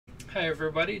Hi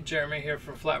everybody, Jeremy here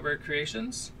from Flatware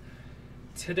Creations.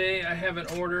 Today I have an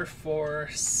order for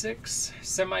 6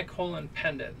 semicolon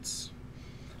pendants.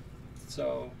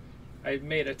 So I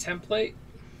made a template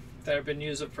that I've been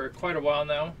using for quite a while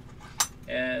now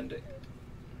and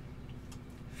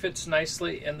fits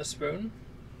nicely in the spoon.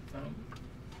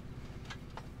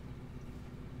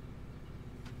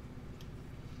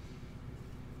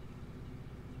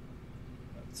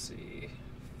 Let's see,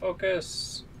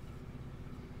 focus.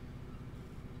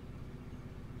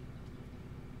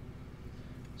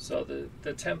 So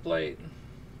the template,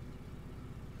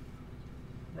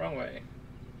 wrong way,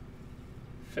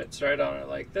 fits right on it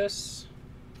like this.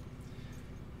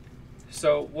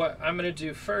 So what I'm going to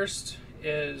do first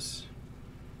is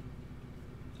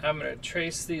I'm going to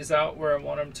trace these out where I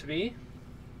want them to be.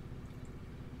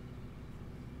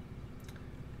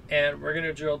 And we're going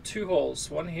to drill 2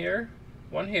 holes, one here,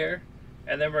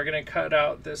 and then we're going to cut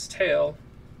out this tail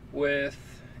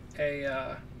with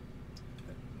a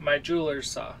my jeweler's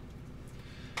saw.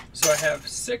 So I have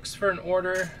 6 for an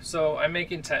order, so I'm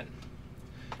making 10.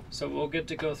 So we'll get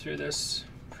to go through this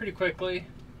pretty quickly.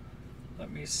 Let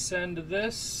me send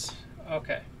this.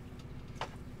 Okay.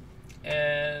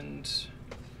 And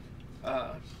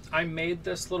I made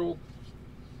this little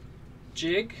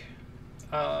jig.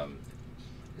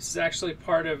 This is actually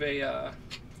part of a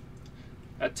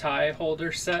tie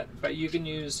holder set, but you can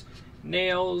use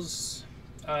nails.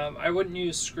 I wouldn't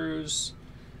use screws,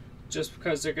 just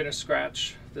because they're going to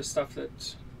scratch the stuff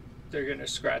that they're going to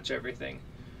scratch everything.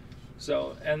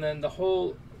 So, and then the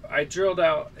hole, I drilled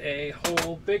out a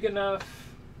hole big enough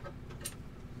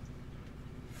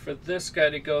for this guy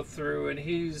to go through, and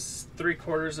he's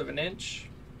 3/4 of an inch.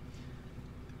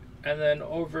 And then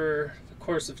over the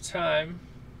course of time,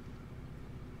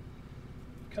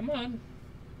 come on.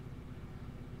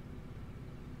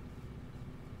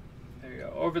 There you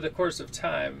go. Over the course of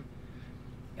time,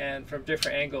 and from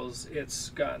different angles, it's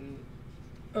gotten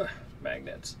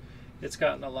magnets. It's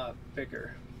gotten a lot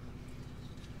bigger.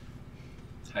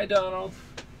 Hi Donald.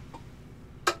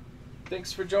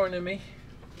 Thanks for joining me.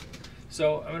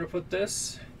 So I'm going to put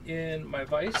this in my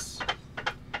vise,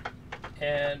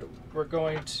 and we're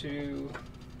going to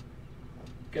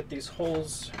get these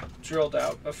holes drilled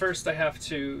out. But first I have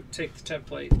to take the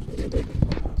template,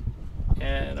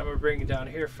 and I'm going to bring it down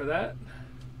here for that.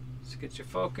 Let's get you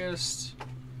focused.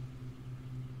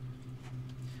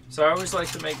 So I always like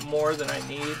to make more than I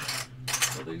need.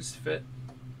 Will these fit?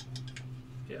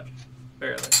 Yeah,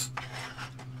 barely.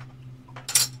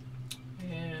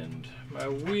 And my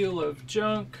wheel of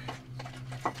junk.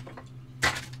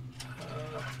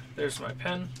 There's my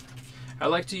pen. I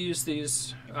like to use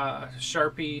these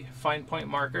Sharpie fine point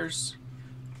markers.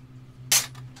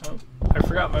 Oh, I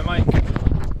forgot my mic.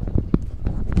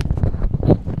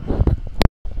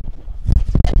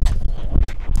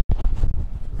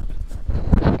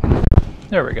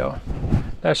 There we go.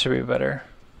 That should be better.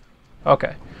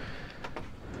 Okay.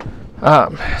 So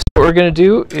what we're going to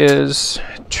do is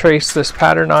trace this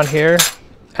pattern on here,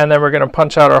 and then we're going to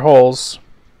punch out our holes.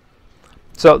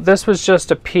 So this was just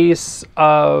a piece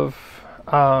of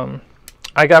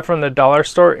I got from the dollar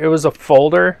store. It was a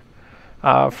folder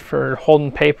for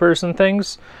holding papers and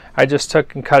things. I just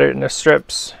took and cut it into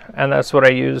strips, and that's what I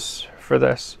use for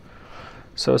this.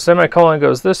 So semicolon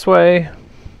goes this way.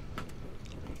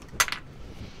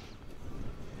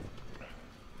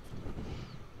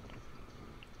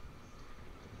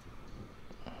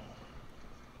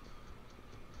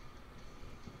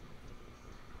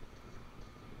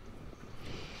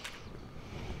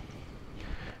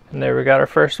 And there we got our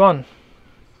first one.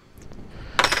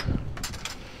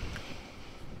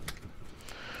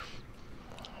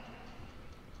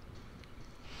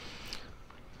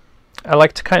 I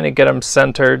like to kind of get them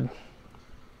centered.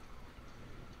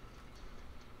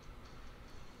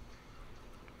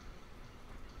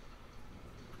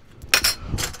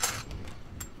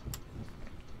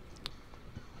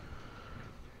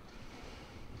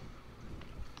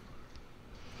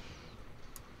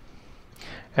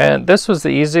 And this was the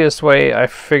easiest way I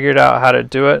figured out how to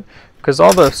do it, because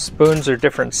all the spoons are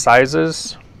different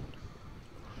sizes.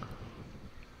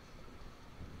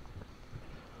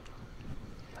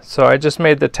 So I just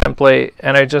made the template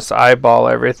and I just eyeball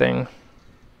everything.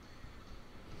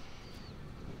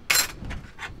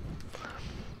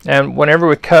 And whenever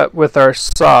we cut with our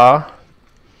saw,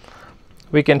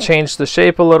 we can change the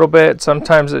shape a little bit.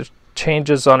 Sometimes it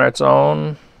changes on its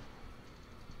own.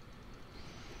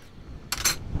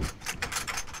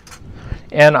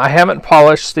 And I haven't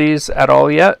polished these at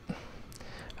all yet.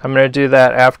 I'm going to do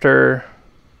that after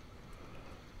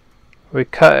we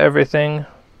cut everything.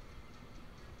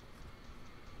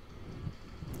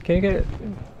 Can you get it?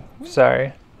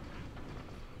 Sorry.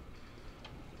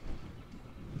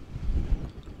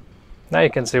 Now you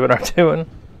can see what I'm doing.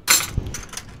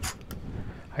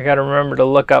 I gotta remember to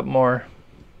look up more.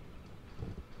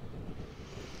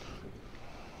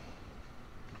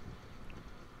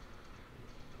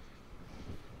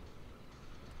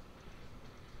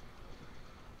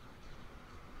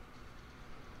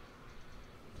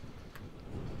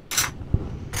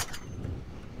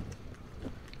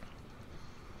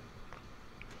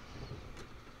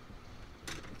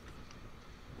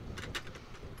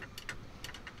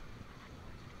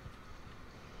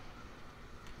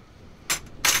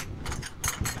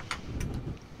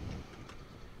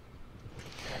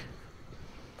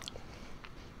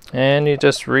 And you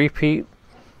just repeat.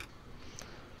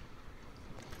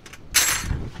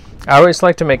 I always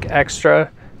like to make extra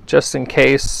just in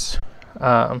case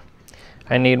I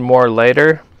need more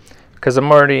later, because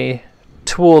I'm already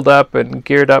tooled up and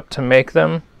geared up to make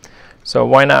them. So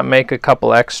why not make a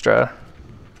couple extra?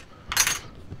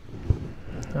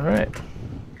 All right.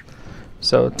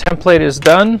 So template is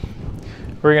done.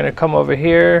 We're going to come over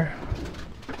here.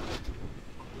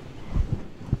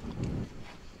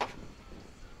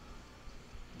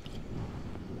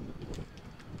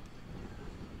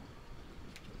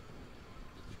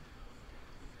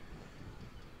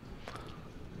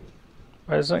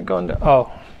 Why isn't it going to? Oh.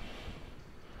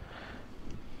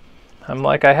 I'm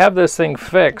like, I have this thing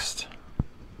fixed.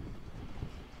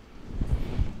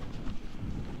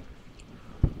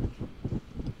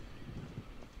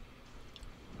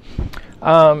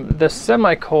 The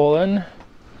semicolon,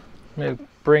 let me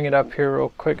bring it up here real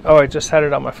quick. Oh, I just had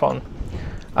it on my phone.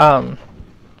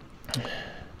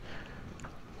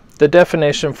 The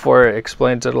definition for it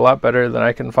explains it a lot better than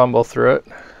I can fumble through it.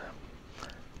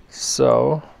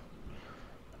 So,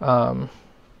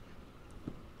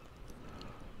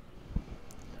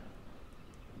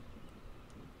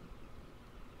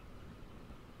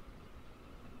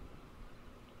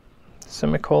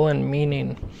 semicolon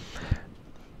meaning.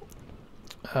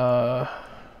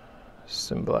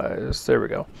 Symbolize, there we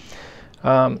go.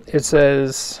 It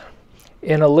says,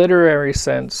 in a literary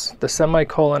sense, the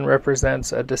semicolon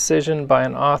represents a decision by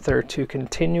an author to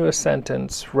continue a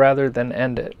sentence rather than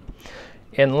end it.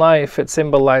 In life, it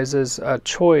symbolizes a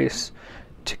choice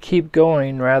to keep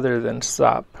going rather than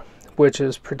stop, which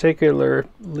is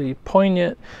particularly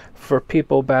poignant for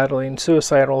people battling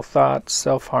suicidal thoughts,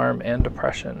 self-harm, and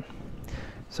depression.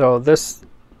 So this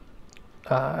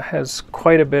has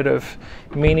quite a bit of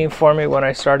meaning for me when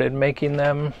I started making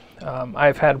them.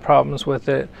 I've had problems with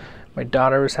it. My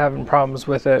daughter was having problems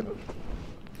with it.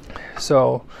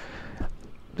 So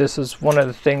this is one of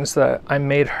the things that I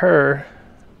made her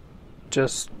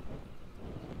just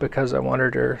because I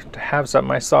wanted her to have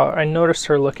something. I noticed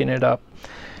her looking it up,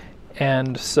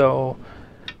 and so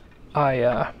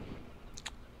I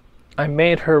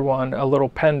made her one, a little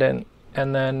pendant,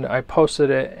 and then I posted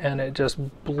it, and it just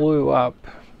blew up.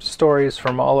 Stories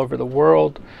from all over the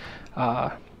world,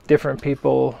 different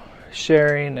people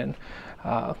sharing, and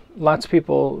lots of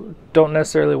people don't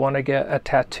necessarily want to get a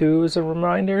tattoo as a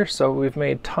reminder, so we've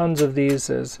made tons of these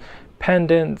as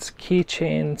pendants,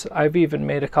 keychains. I've even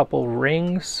made a couple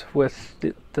rings with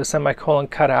the semicolon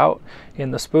cut out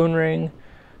in the spoon ring.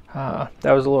 That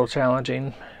was a little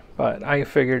challenging, but I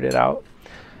figured it out.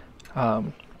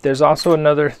 There's also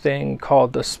another thing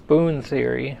called the spoon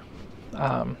theory.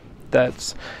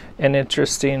 That's an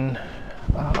interesting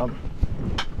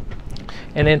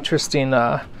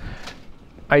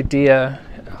idea,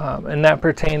 and that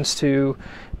pertains to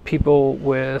people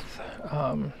with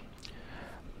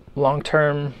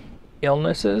long-term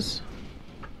illnesses.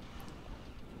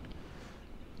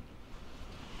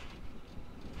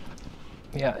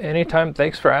 Yeah, anytime.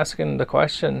 Thanks for asking the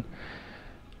question.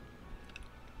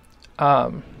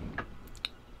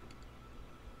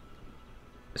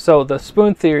 So the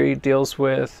spoon theory deals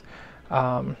with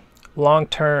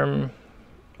long-term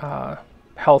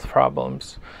health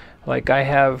problems. Like I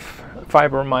have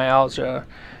fibromyalgia,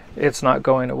 it's not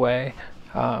going away.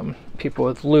 People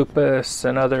with lupus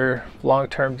and other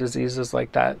long-term diseases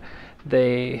like that,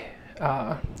 the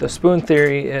spoon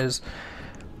theory is,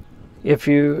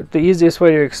 the easiest way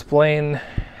to explain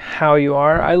how you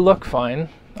are, I look fine,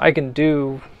 I can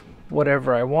do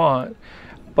whatever I want,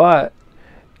 but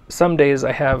some days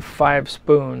I have 5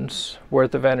 spoons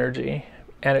worth of energy,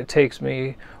 and it takes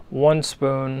me 1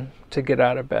 spoon to get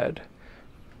out of bed.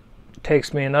 It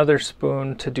takes me another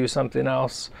spoon to do something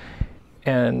else.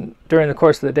 And during the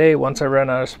course of the day, once I run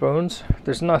out of spoons,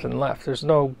 there's nothing left. There's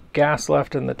no gas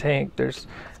left in the tank.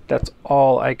 That's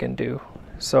all I can do.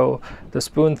 So the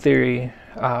spoon theory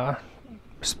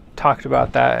talked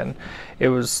about that, and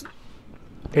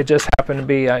it just happened to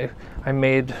be I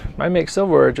make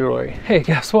silverware jewelry. Hey,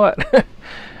 guess what?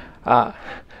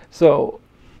 So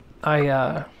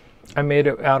I made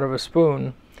it out of a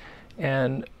spoon,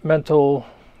 and mental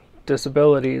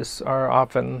disabilities are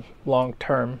often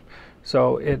long-term,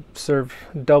 so it served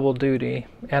double duty,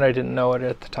 and I didn't know it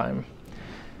at the time.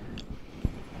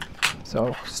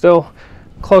 So still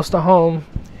close to home,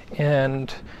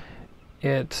 and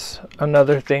it's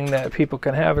another thing that people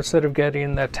can have instead of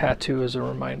getting that tattoo as a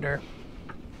reminder.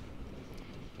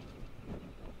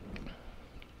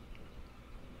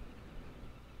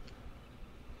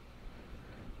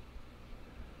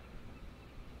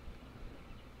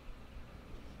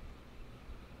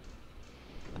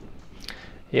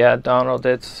 Yeah, Donald,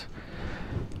 it's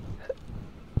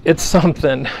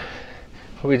something.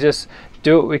 We just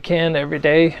do what we can every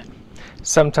day.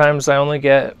 Sometimes I only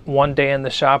get one day in the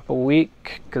shop a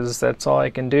week because that's all I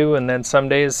can do, and then some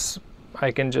days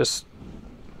I can just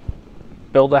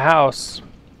build a house.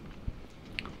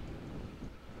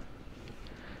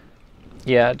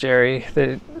 Yeah, Jerry,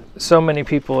 so many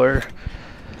people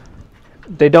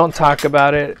they don't talk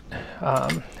about it,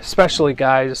 especially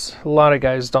guys. A lot of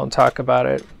guys don't talk about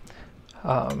it,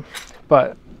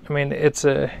 but I mean, it's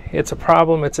a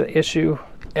problem, it's an issue.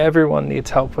 Everyone needs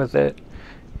help with it,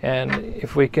 and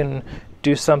if we can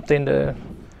do something to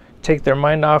take their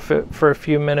mind off it for a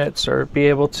few minutes, or be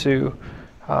able to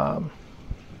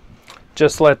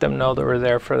just let them know that we're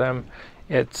there for them,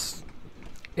 it's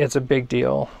a big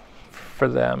deal for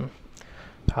them.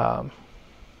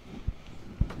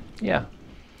 Yeah.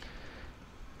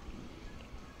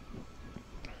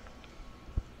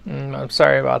 I'm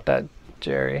sorry about that,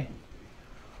 Jerry.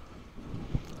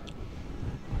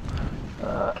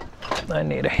 I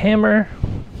need a hammer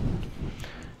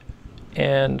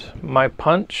and my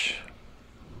punch,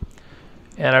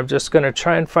 and I'm just going to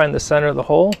try and find the center of the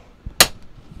hole.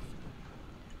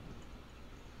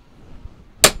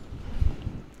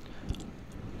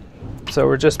 So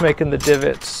we're just making the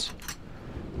divots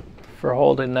for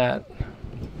holding that.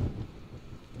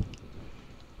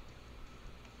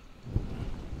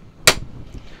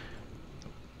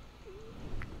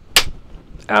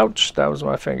 Ouch, that was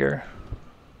my finger.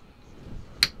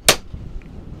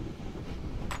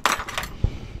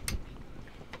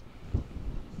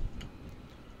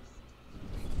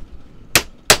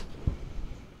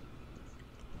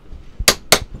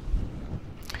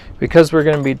 Because we're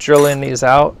going to be drilling these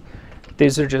out,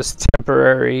 these are just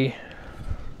temporary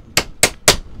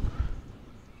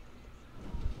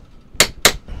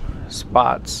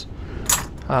spots.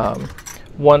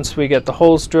 Once we get the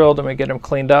holes drilled and we get them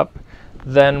cleaned up,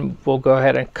 then we'll go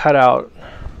ahead and cut out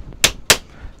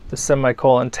the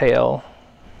semicolon tail.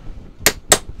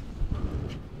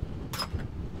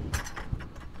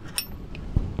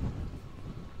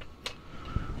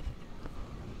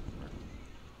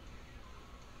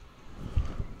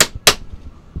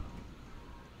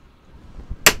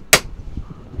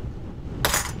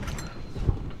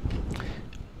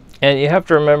 And you have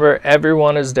to remember,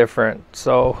 everyone is different.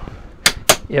 So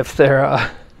if they're a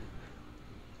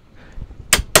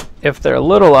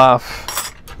little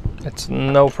off, it's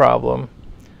no problem.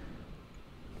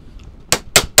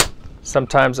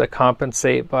 Sometimes I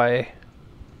compensate by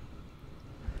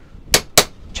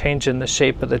changing the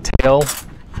shape of the tail.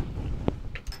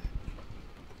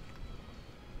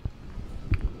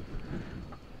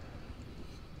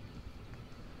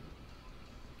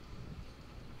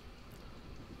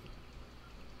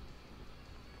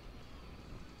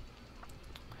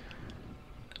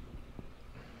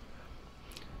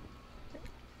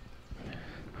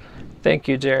 Thank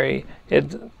you, Jerry.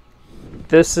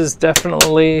 This is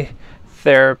definitely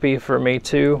therapy for me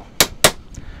too.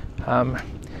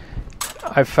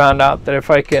 I found out that if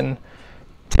I can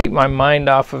take my mind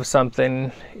off of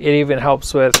something, it even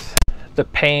helps with the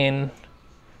pain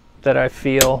that I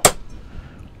feel.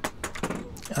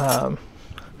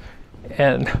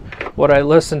 And what I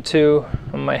listen to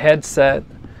on my headset,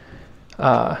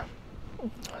 so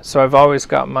I've always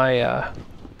got my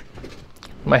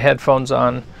my headphones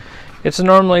on. It's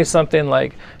normally something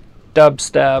like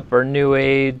dubstep or new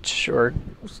age or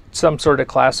some sort of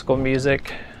classical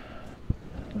music.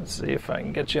 Let's see if I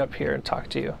can get you up here and talk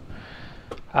to you.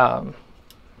 Am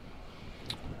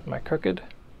I crooked?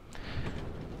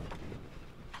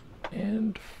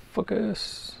 And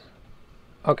focus.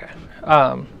 Okay.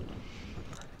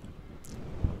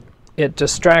 It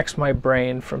distracts my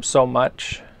brain from so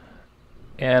much,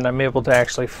 and I'm able to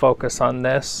actually focus on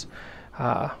this.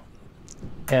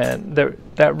 And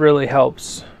that really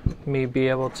helps me be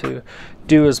able to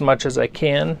do as much as I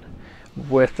can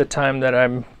with the time that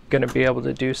I'm going to be able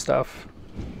to do stuff.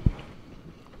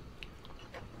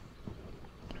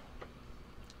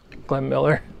 Glenn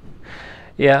Miller.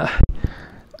 Yeah.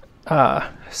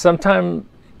 Sometimes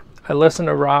I listen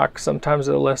to rock, sometimes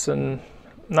I listen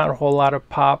not a whole lot of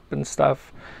pop and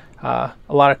stuff, a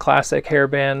lot of classic hair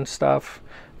band stuff,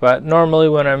 but normally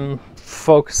when I'm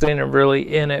focusing and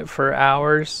really in it for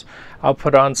hours, I'll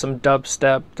put on some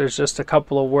dubstep. There's just a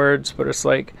couple of words, but it's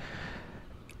like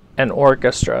an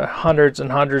orchestra, hundreds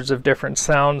and hundreds of different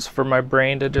sounds for my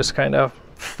brain to just kind of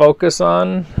focus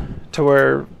on, to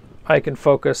where I can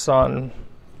focus on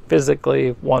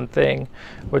physically one thing,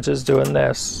 which is doing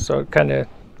this. So it kind of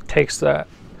takes that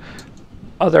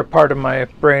other part of my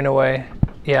brain away.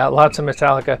 Yeah, lots of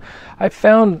Metallica. I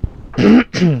found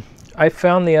I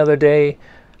found the other day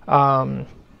on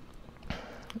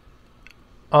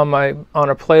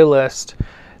a playlist,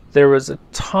 there was a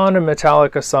ton of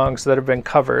Metallica songs that have been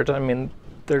covered. I mean,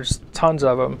 there's tons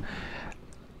of them.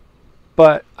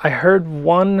 But I heard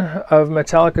one of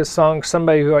Metallica's songs,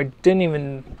 somebody who I didn't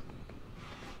even,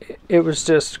 it was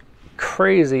just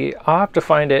crazy. I'll have to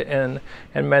find it and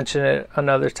mention it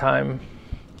another time.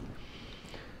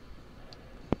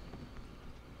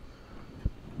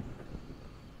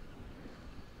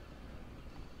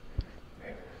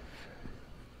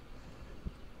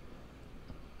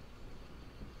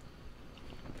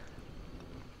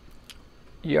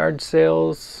 Yard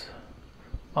sales,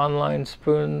 online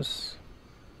spoons.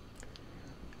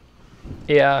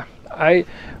 Yeah, I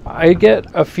get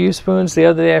a few spoons. The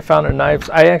other day I found a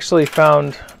knife. I actually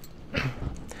found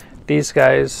these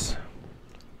guys.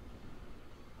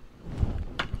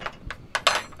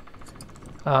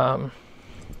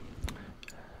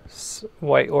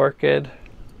 White Orchid,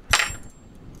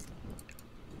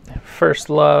 First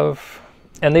Love,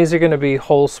 and these are going to be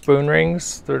whole spoon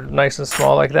rings. They're nice and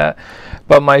small like that.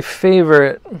 But my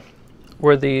favorite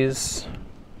were these.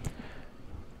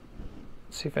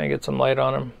 Let's see if I can get some light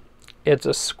on them. It's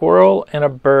a squirrel and a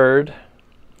bird,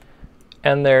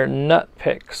 and they're nut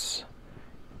picks.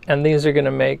 And these are going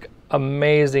to make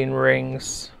amazing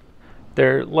rings.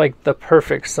 They're like the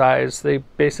perfect size. They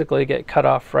basically get cut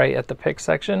off right at the pick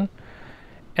section,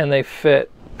 and they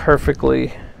fit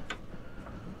perfectly.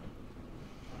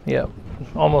 Yep,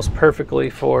 almost perfectly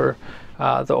for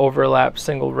the overlap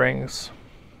single rings.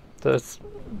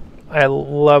 I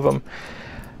love them.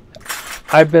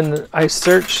 I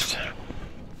searched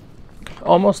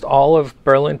almost all of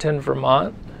Burlington,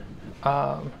 Vermont,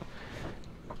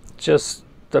 just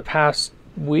the past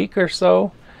week or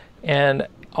so, and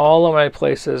all of my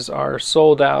places are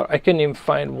sold out. I couldn't even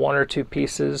find one or two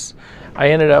pieces.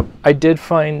 I did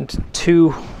find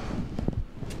two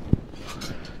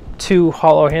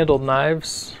hollow handled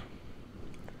knives.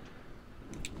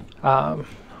 And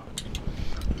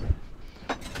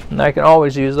I can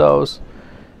always use those.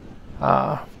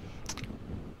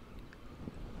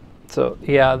 So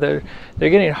yeah, they're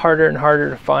getting harder and harder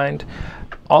to find.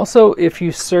 Also, if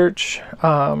you search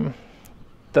the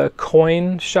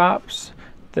coin shops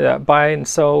that buy and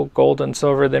sell gold and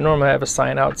silver, they normally have a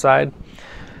sign outside.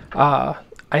 I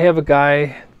have a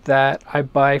guy that I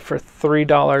buy for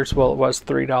 $3. Well, it was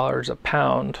 $3 a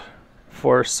pound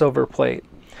for silver plate.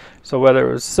 So whether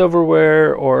it was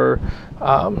silverware or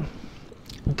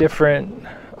different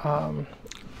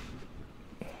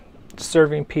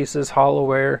serving pieces,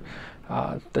 hollowware,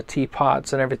 the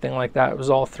teapots and everything like that, it was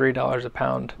all $3 a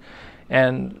pound.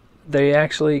 And they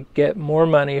actually get more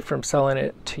money from selling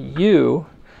it to you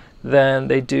than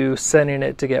they do sending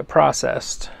it to get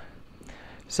processed.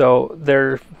 So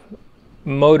they're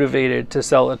motivated to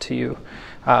sell it to you.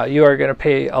 You are going to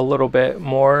pay a little bit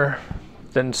more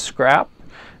than scrap,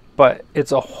 but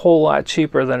it's a whole lot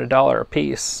cheaper than $1 a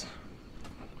piece.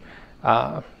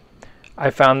 I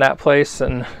found that place,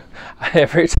 and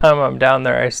every time I'm down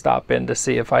there I stop in to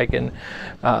see if I can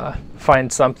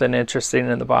find something interesting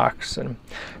in the box. And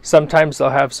sometimes they'll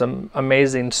have some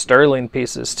amazing sterling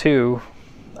pieces too.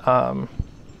 I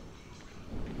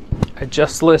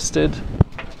just listed,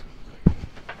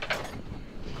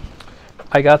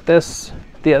 I got this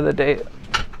the other day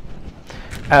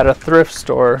at a thrift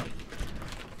store.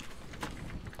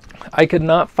 I could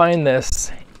not find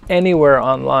this anywhere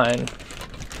online.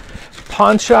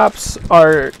 Pawn shops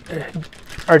are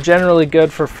generally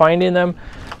good for finding them.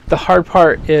 The hard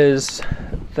part is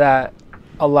that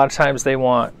a lot of times they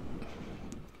want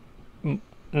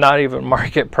not even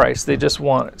market price. They just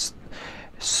want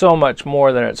so much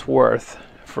more than it's worth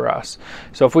for us.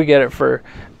 So if we get it for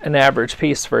an average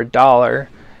piece for $1,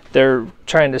 they're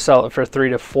trying to sell it for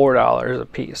 $3 to $4 a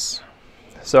piece.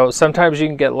 So sometimes you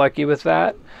can get lucky with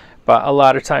that, but a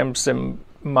lot of times in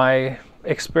my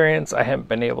experience, I haven't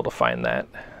been able to find that.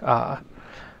 I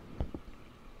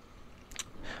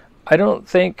don't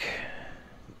think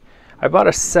I bought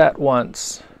a set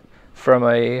once from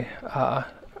a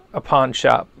pawn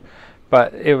shop,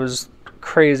 but it was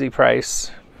crazy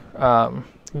price,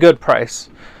 good price.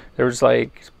 There was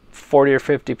like 40 or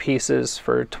 50 pieces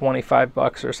for 25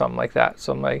 bucks or something like that.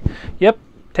 So I'm like, yep,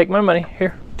 take my money.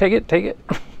 Here, take it, take it.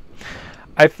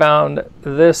 I found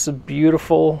this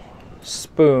beautiful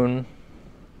spoon.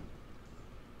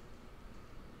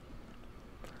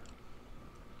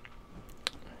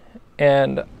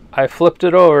 And I flipped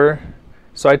it over.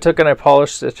 So I took and I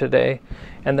polished it today.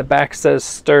 And the back says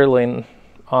sterling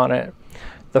on it.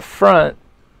 The front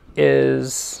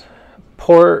is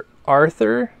Port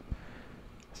Arthur,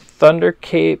 Thunder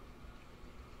Cape,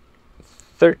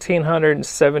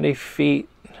 1,370 feet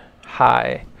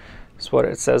high. That's what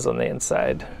it says on the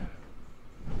inside.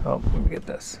 Oh, let me get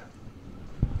this.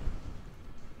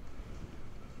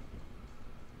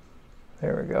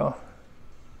 There we go.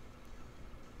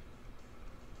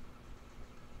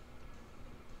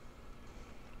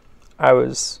 I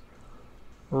was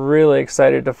really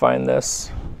excited to find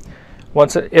this.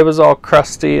 Once it was all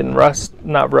crusty and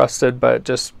not rusted, but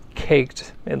just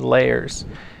caked in layers.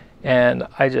 And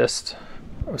I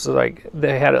was like,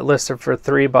 they had it listed for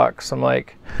 $3. I'm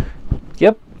like,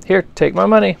 yep, here, take my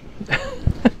money.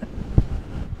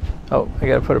 Oh, I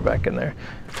gotta put it back in there.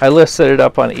 I listed it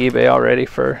up on eBay already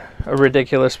for a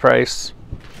ridiculous price.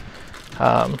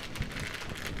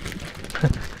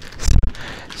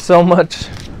 So much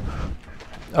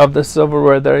of the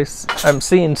silverware that I'm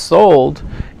seeing sold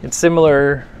in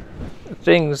similar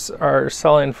things are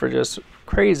selling for just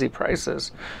crazy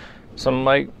prices. So I'm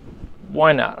like,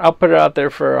 why not? I'll put it out there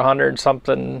for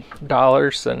 $100-something,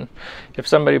 and if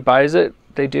somebody buys it,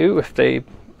 they do. If they,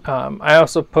 I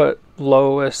also put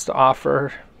lowest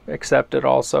offer accepted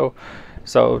also.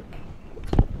 So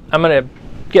I'm gonna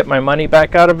get my money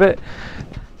back out of it.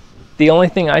 The only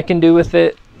thing I can do with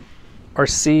it, or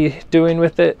see doing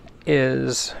with it,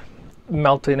 is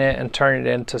melting it and turning it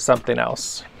into something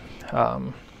else.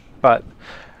 But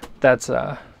that's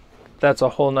a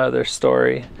whole nother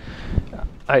story.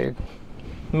 I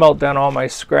melt down all my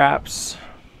scraps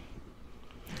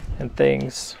and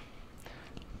things.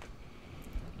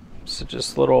 So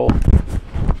just little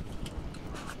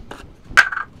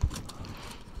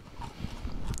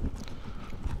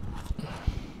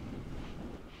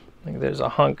I think there's a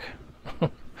hunk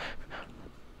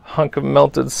of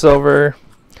melted silver.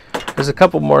 There's a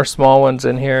couple more small ones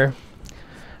in here,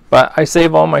 but I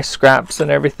save all my scraps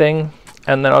and everything,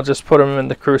 and then I'll just put them in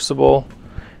the crucible,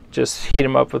 just heat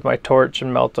them up with my torch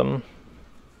and melt them.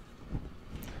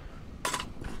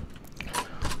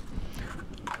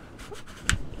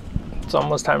 It's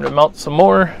almost time to melt some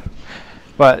more,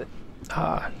 but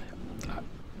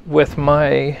with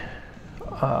my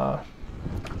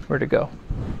where'd it go?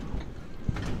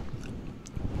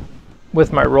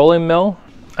 With my rolling mill,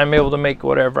 I'm able to make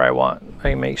whatever I want. I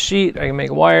can make sheet, I can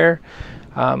make wire.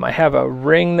 I have a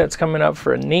ring that's coming up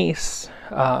for a niece.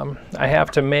 I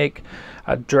have to make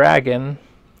a dragon,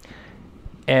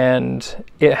 and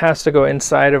it has to go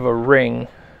inside of a ring.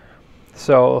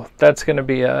 So that's going to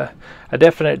be a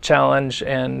definite challenge,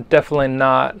 and definitely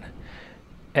not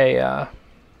a...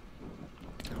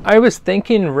 I was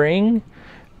thinking ring,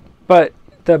 but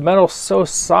the metal's so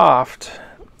soft.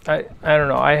 I don't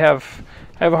know. I have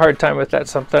a hard time with that.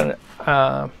 Something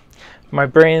my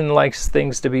brain likes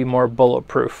things to be more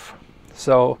bulletproof.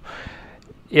 So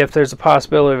if there's a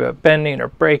possibility of it bending or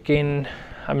breaking,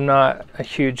 I'm not a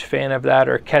huge fan of that,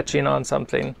 or catching on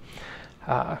something.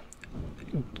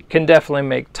 Can definitely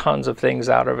make tons of things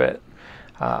out of it.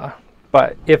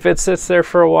 But if it sits there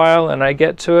for a while and I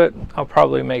get to it, I'll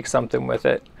probably make something with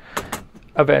it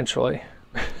eventually.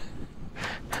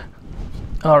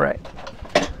 All right.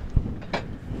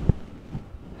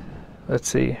 Let's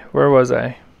see, where was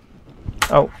I?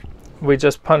 Oh, we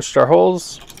just punched our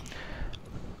holes.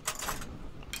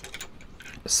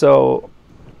 So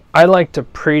I like to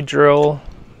pre-drill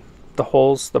the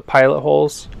holes, the pilot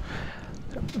holes,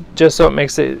 just so it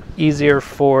makes it easier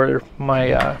for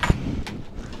my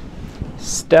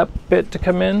step bit to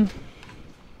come in.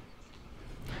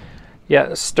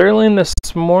 Yeah, sterling this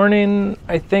morning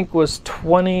I think was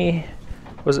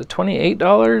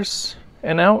 $28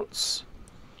 an ounce?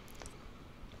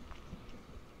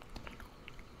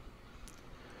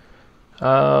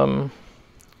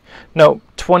 No,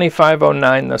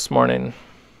 $25.09 this morning.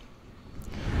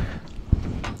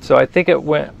 So I think it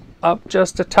went up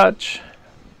just a touch.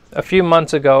 A few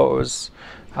months ago it was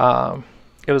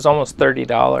almost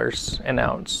 $30 an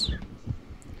ounce.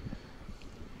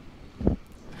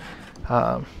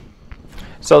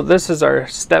 So this is our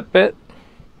step bit.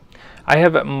 I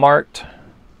have it marked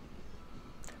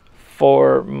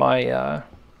for my,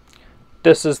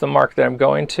 this is the mark that I'm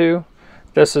going to.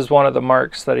 This is one of the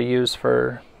marks that I use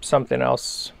for something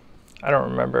else. I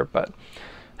don't remember, but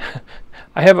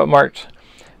I have it marked.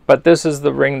 But this is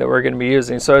the ring that we're going to be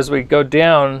using. So as we go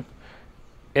down,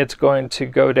 it's going to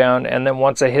go down, and then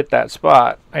once I hit that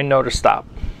spot, I know to stop.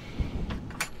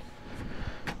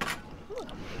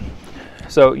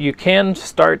 So you can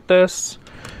start this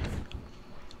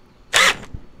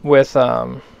with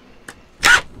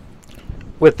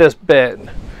this bit.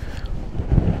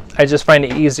 I just find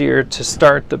it easier to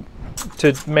start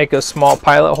to make a small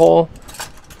pilot hole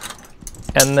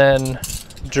and then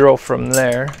drill from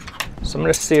there. So I'm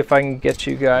going to see if I can get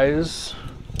you guys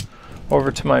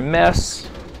over to my mess.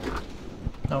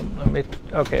 Oh,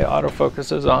 okay,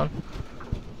 autofocus is on.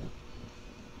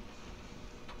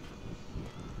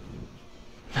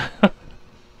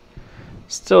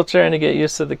 Still trying to get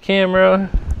used to the camera.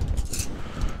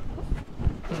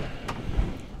 Let's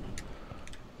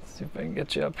see if I can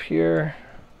get you up here.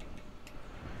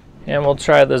 And we'll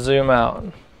try the zoom out.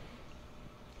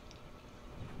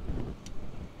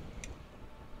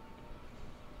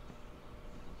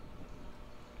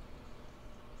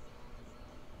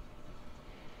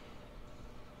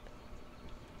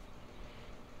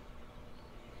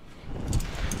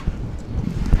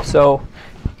 So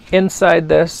inside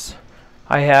this,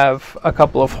 I have a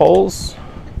couple of holes.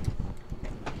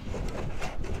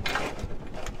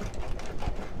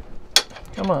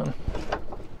 Come on.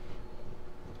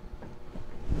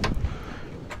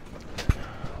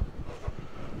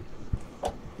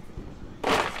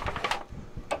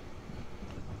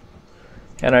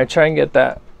 And I try and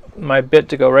get my bit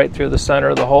to go right through the center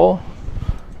of the hole.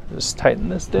 Just tighten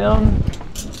this down.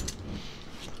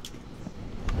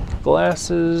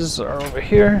 Glasses are over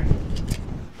here.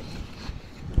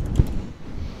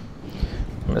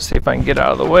 I'm going to see if I can get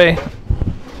out of the way.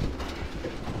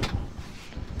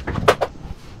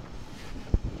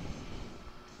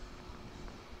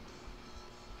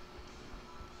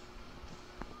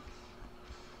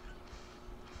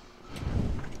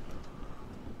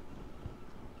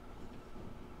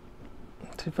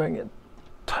 See if I can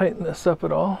tighten this up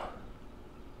at all.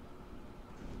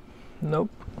 Nope.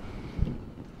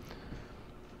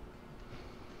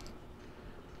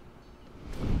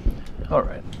 All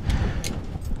right,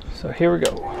 so here we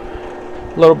go.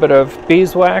 A little bit of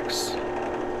beeswax.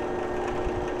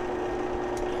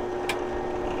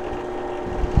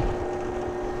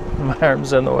 My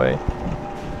arm's in the way.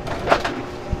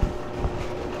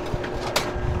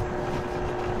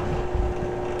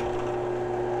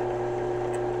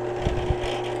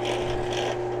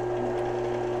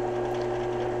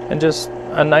 And just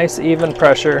a nice even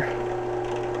pressure.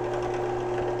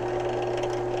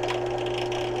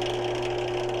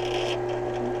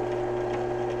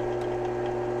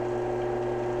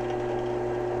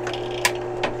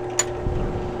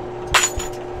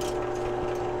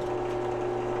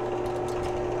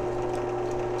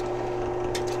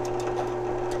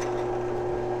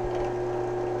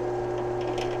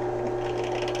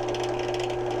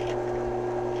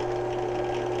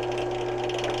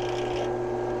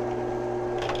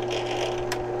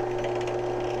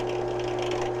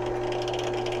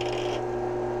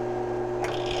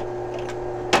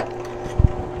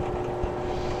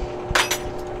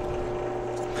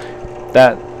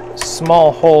 That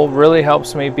small hole really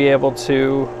helps me be able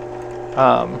to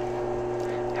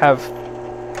have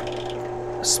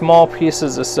small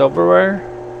pieces of silverware,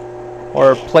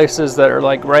 or places that are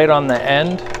like right on the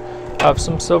end of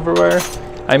some silverware.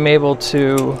 I'm able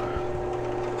to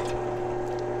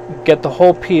get the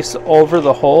whole piece over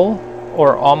the hole,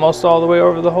 or almost all the way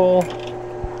over the hole.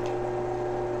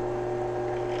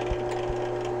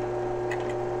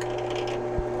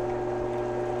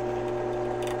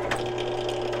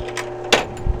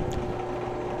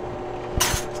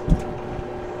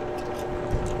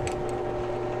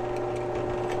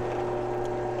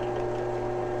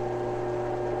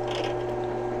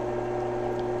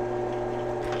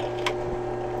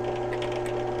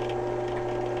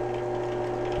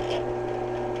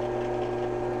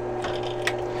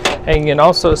 And you can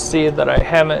also see that I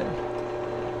haven't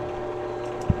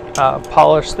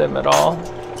polished them at all.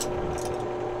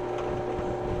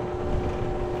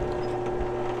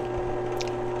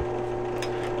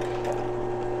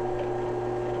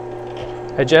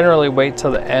 I generally wait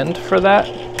till the end for that,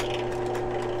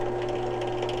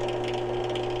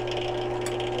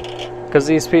 because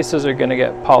these pieces are going to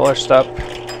get polished up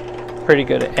pretty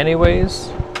good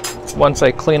anyways once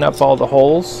I clean up all the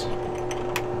holes.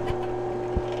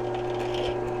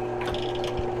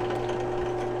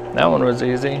 That one was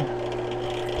easy.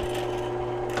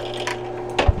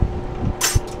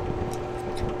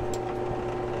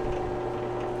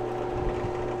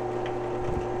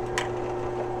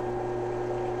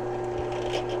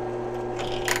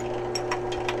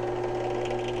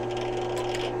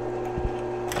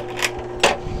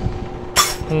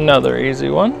 Another easy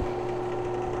one.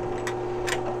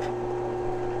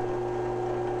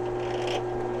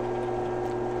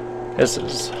 This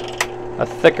is a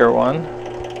thicker one.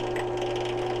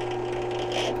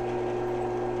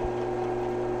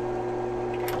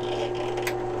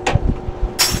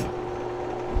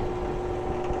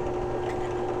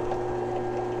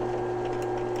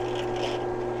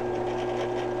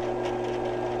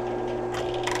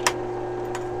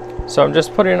 So I'm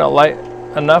just putting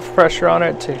enough pressure on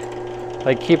it to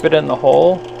like keep it in the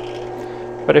hole.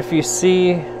 But if you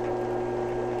see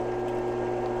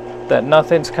that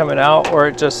nothing's coming out or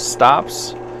it just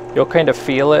stops, you'll kind of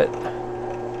feel it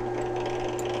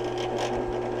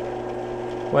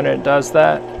when it does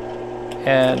that.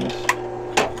 And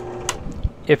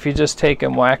if you just take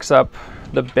and wax up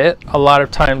the bit, a lot of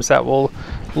times that will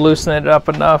loosen it up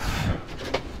enough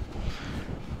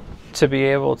to be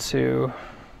able to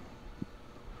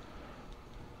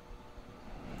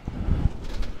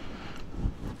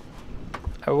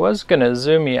I was going to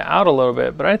zoom you out a little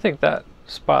bit, but I think that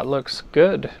spot looks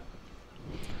good.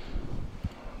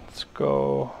 Let's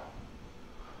go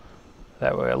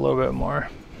that way a little bit more.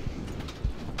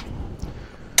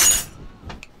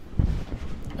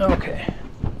 Okay.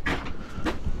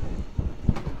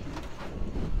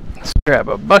 Let's grab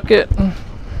a bucket.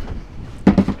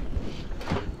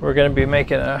 We're going to be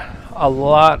making a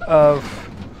lot of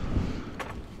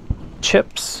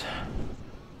chips.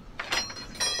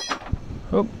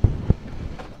 Oop.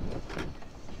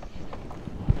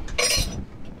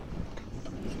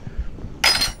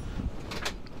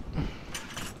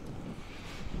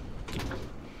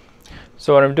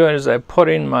 So what I'm doing is I'm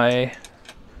putting my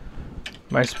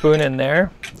spoon in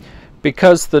there.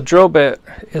 Because the drill bit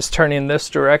is turning this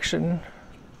direction,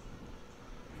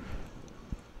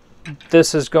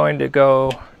 this is going to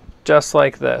go just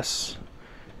like this.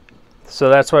 So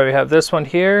that's why we have this one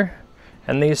here.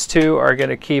 And these two are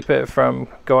going to keep it from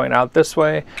going out this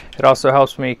way. It also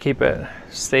helps me keep it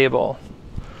stable.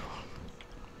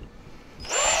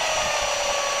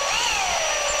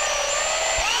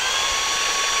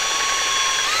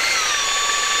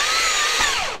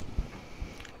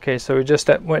 Okay, so we just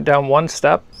went down one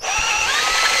step.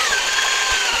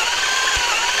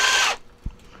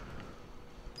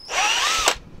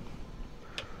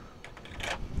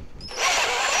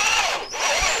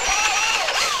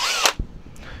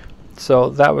 So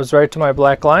that was right to my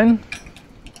black line.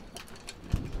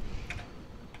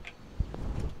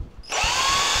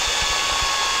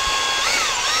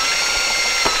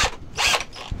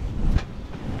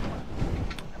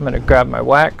 I'm going to grab my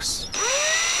wax.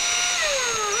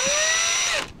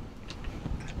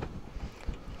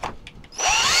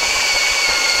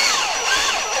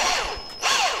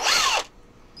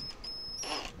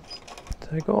 Did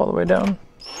I go all the way down?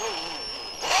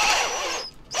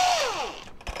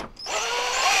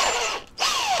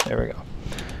 There we go.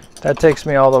 That takes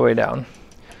me all the way down.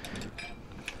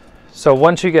 So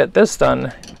once you get this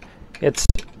done, it's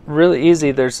really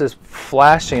easy. There's this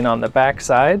flashing on the back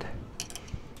side.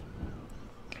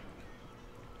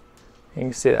 You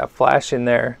can see that flashing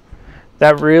there.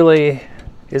 That really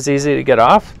is easy to get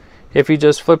off. If you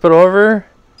just flip it over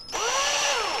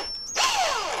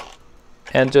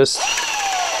and just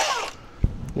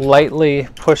lightly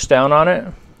push down on it,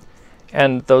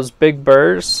 and those big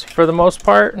burrs, for the most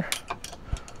part,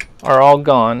 are all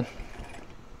gone.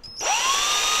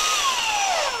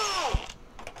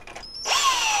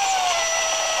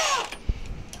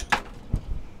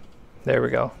 There we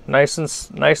go. Nice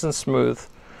and smooth,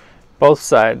 both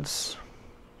sides.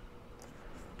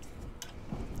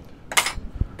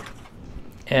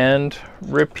 And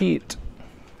repeat.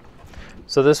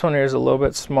 So this one here is a little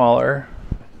bit smaller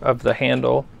of the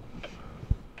handle.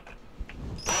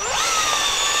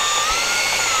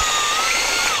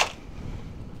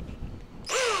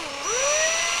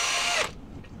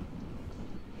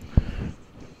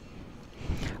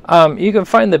 You can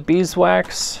find the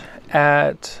beeswax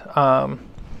at the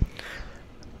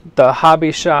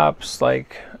hobby shops,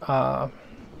 like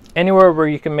anywhere where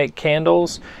you can make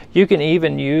candles. You can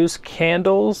even use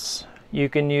candles. You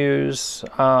can use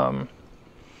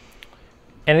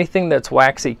anything that's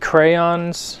waxy.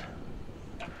 Crayons.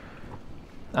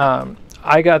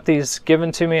 I got these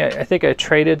given to me. I think I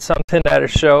traded something at a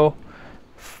show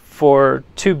for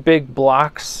 2 big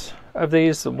blocks of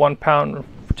these, the 1 pound,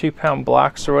 2-pound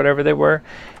blocks or whatever they were,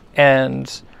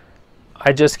 and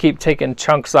I just keep taking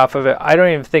chunks off of it. I don't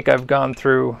even think I've gone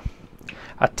through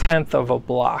 1/10 of a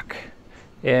block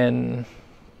in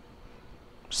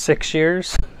 6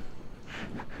 years.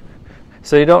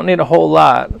 So you don't need a whole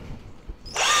lot.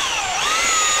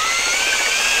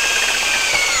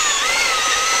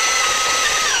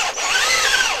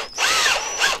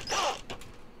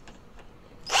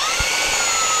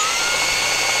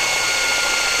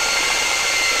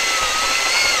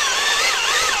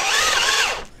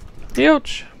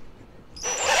 Ouch.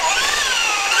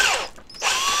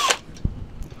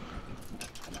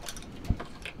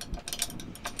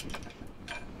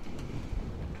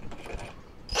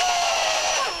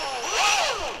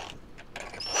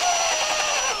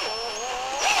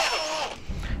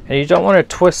 And you don't want to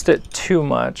twist it too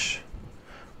much.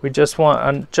 We just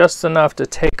want just enough to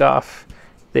take off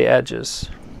the edges.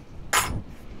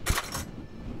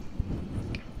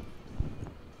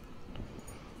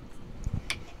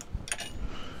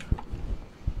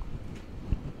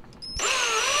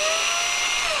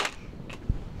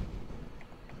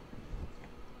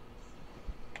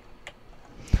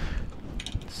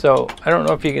 So I don't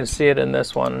know if you can see it in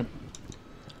this one.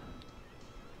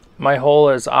 My hole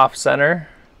is off center,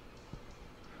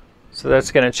 so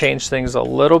that's going to change things a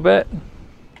little bit.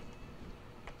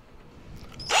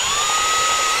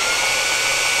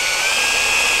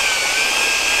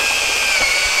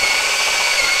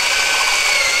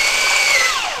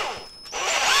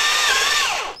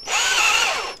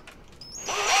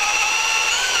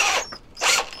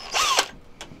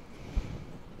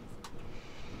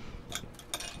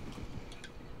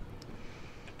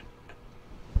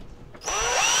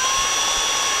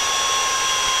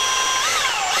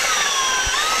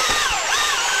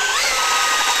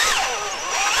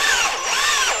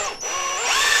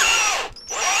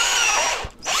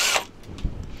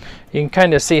 You can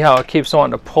kind of see how it keeps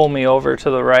wanting to pull me over to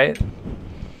the right.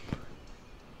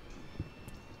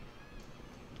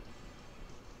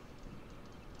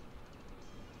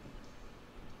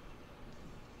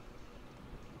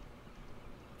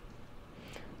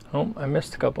 Oh, I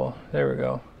missed a couple. There we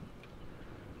go.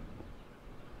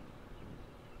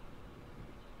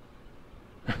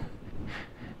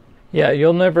 Yeah,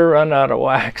 you'll never run out of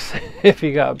wax if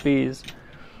you got bees.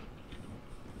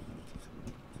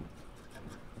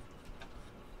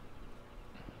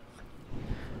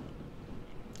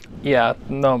 Yeah,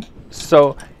 no,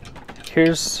 so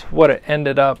here's what it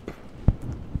ended up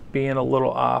being a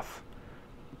little off.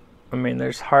 I mean,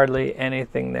 there's hardly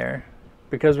anything there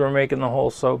because we're making the hole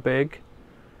so big.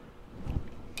 So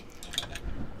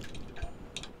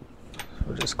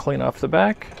we'll just clean off the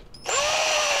back.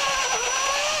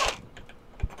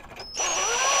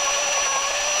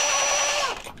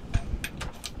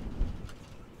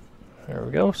 There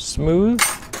we go, smooth.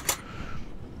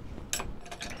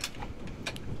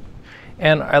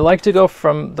 And I like to go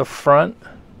from the front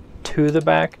to the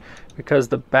back because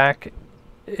the back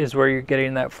is where you're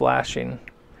getting that flashing.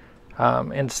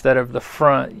 Instead of the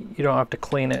front, you don't have to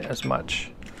clean it as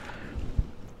much.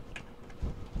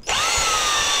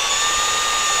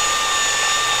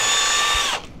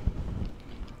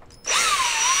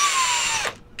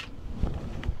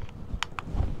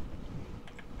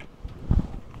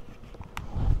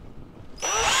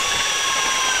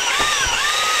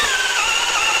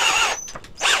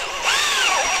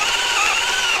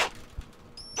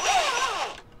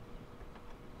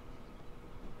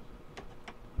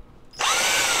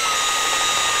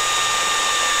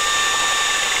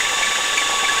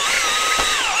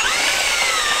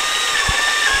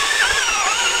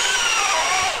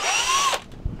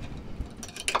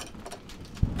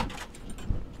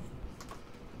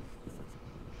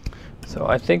 So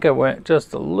I think I went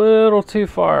just a little too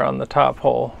far on the top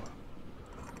hole.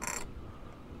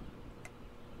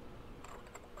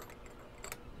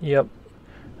 Yep,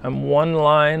 I'm one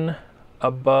line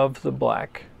above the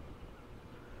black.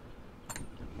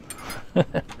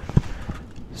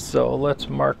 So let's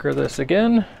marker this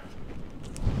again.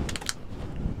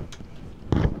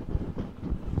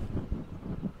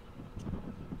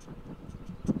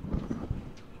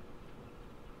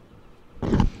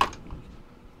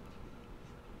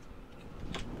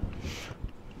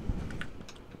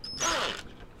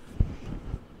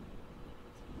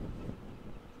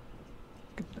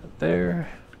 There.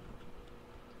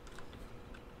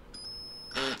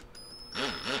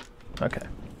 Okay.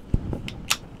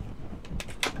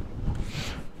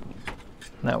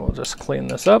 Now we'll just clean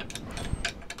this up.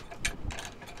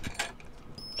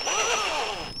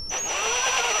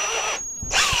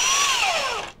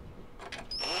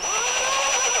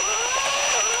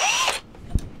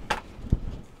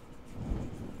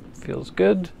 feels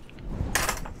good.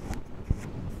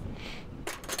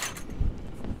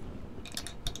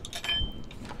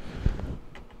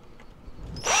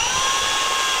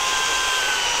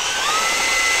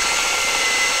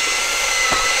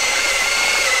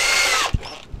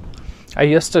 I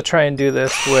used to try and do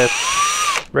this with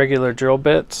regular drill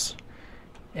bits,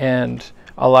 and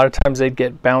a lot of times they'd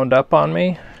get bound up on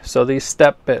me. So these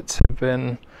step bits have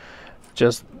been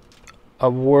just a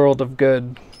world of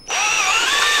good.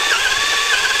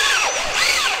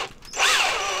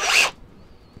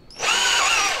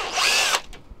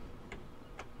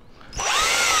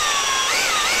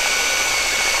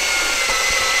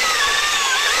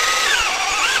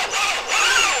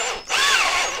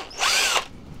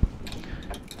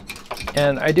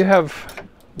 And I do have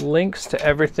links to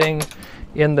everything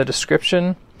in the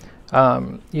description.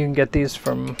 You can get these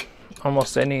from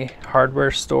almost any hardware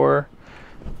store.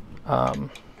 I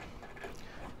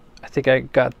think I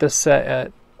got this set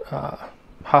at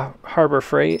Harbor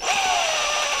Freight.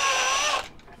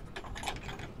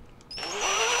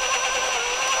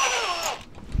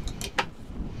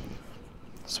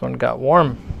 This one got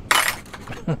warm.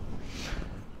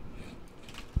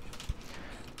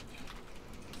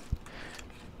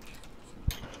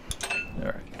 All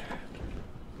right.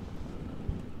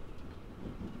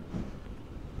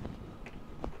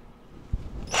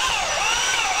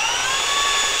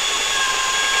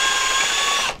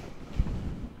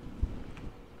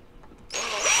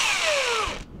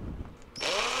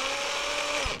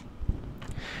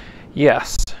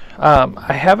 Yes,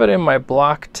 I have it in my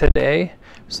block today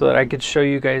so that I could show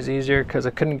you guys easier because I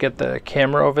couldn't get the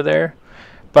camera over there.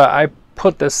 But I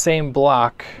put the same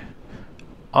block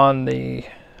on the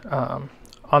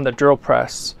drill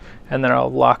press, and then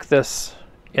I'll lock this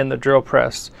in the drill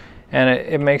press, and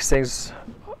it makes things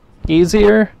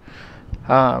easier.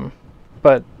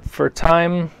 But for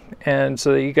time and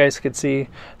so that you guys could see,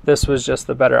 this was just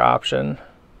the better option.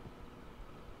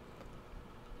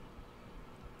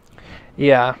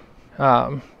 Yeah,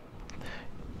 the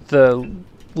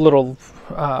little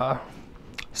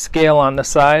scale on the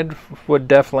side would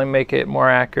definitely make it more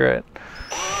accurate.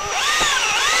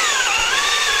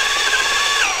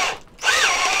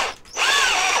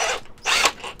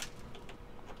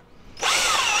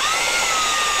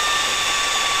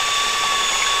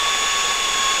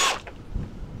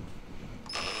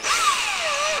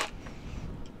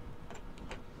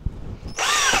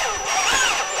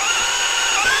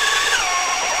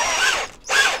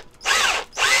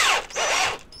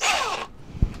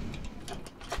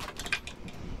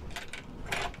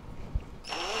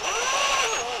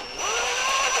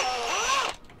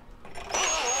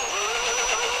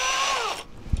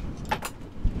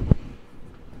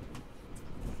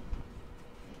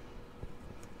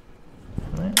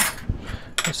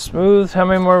 Smooth. How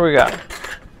many more we got?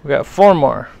 We got 4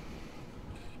 more.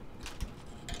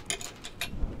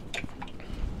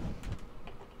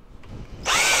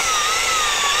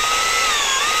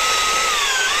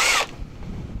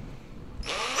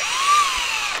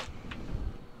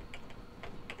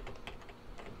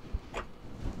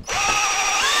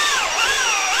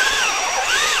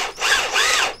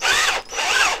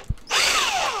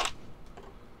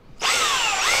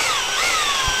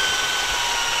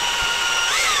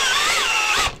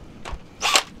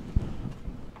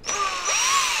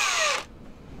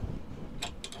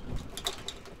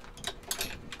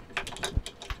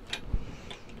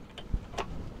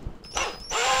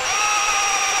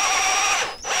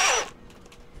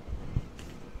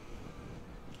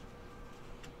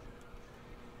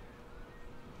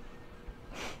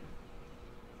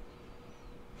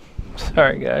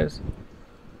 Sorry, guys.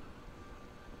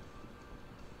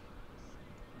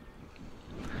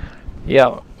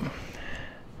 Yeah.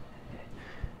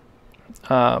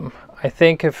 I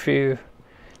think if you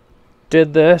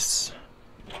did this,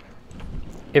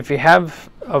 if you have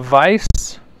a vise,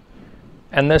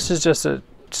 and this is just a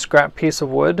scrap piece of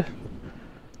wood,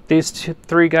 these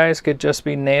 3 guys could just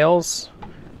be nails.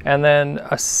 And then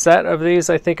a set of these,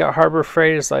 I think at Harbor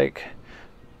Freight is like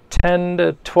 $10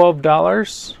 to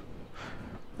 $12.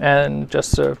 And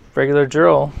just a regular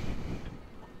drill.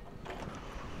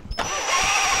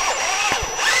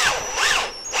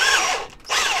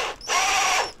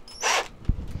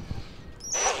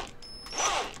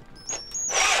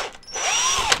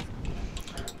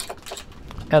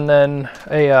 And then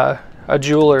a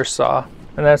jeweler's saw,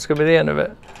 and that's gonna be the end of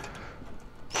it.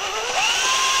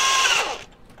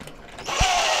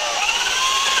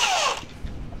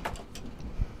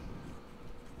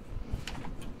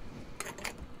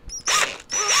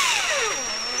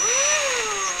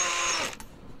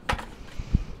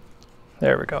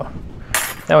 There we go.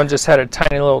 That one just had a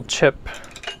tiny little chip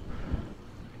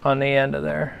on the end of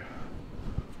there.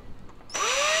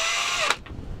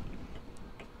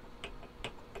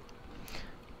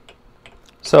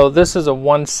 So this is a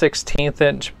 1/16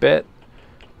 inch bit.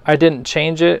 I didn't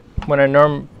change it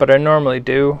when but I normally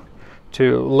do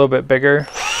to a little bit bigger.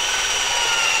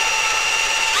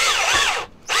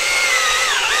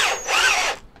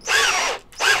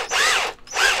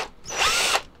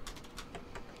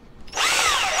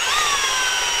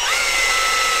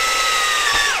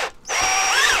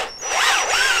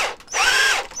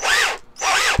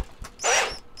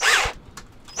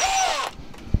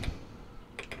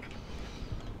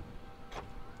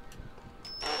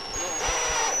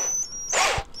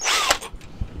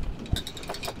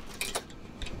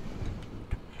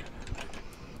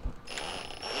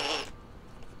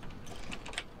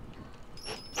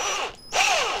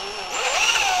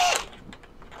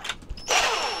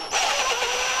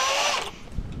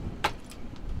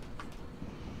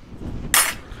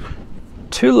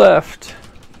 Two left.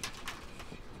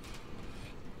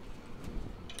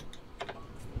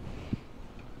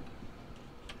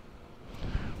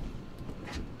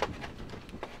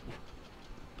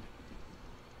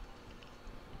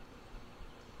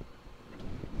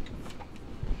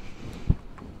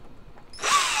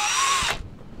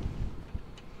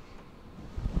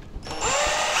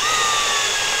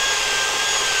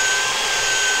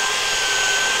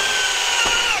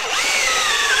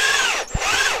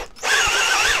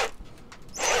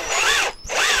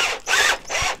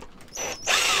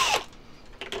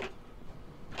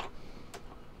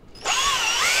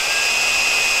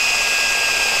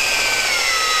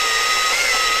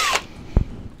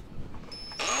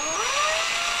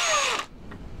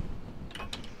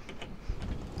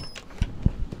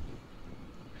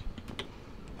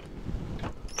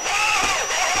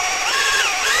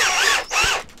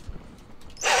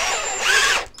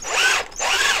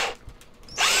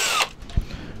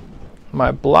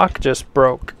 My block just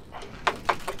broke.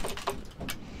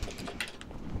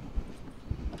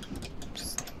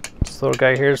 This little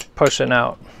guy here is pushing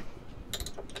out.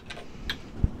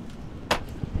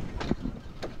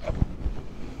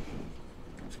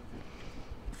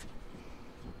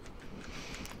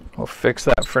 We'll fix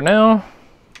that for now.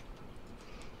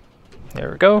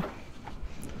 There we go.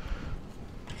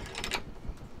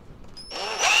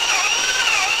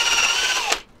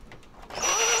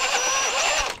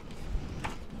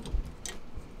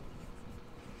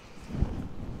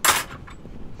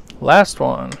 Last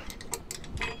one.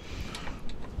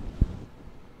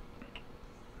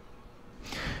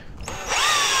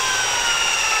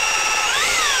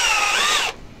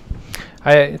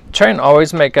 I try and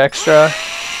always make extra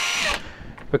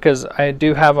because I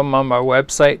do have them on my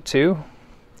website too,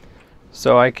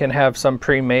 so I can have some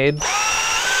pre-made.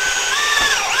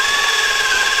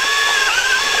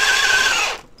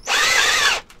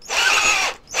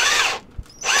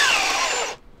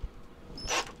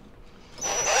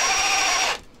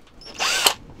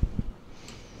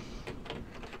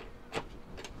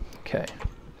 Okay.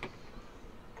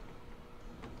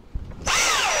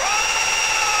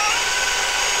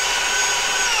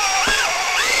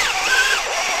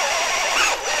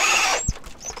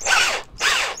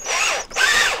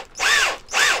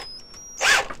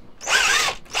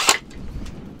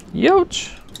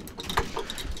 Yoch!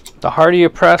 The harder you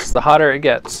press, the hotter it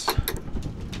gets.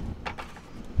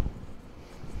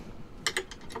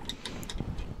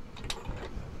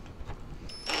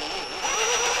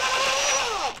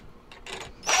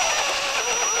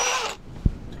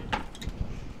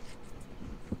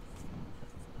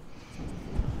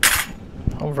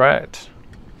 All right,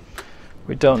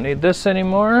 we don't need this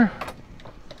anymore.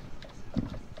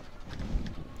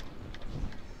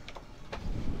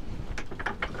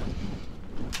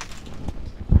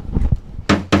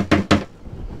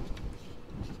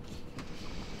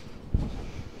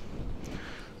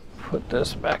 Put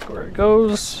this back where it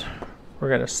goes. We're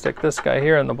going to stick this guy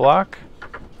here in the block.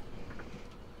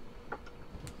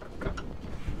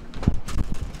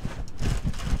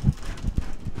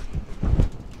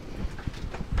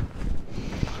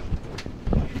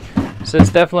 So this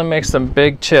definitely makes some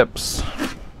big chips.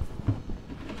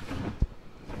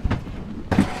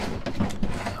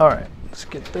 All right, let's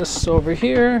get this over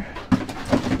here.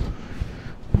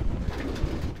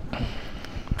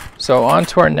 So on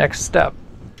to our next step.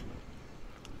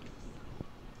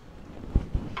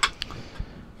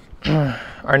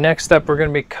 Our next step, we're going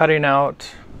to be cutting out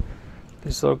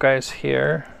these little guys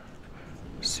here.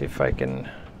 See if I can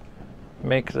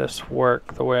make this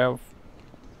work the way I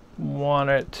want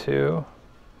it to.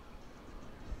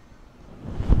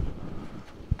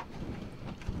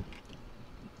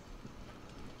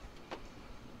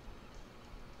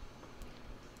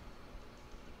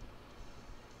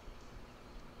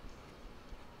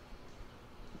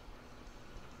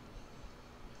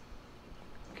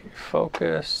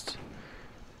 focused.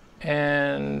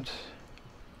 And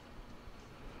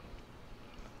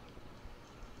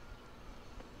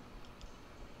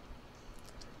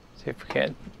see if we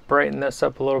can't brighten this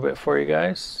up a little bit for you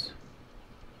guys.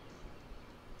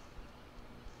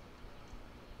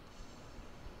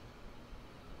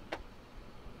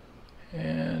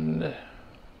 And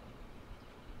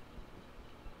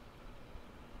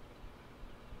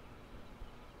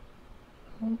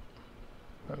I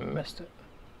missed it.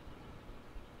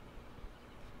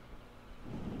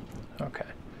 Okay.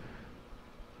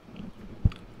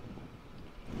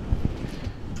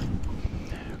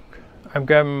 I'm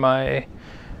grabbing my,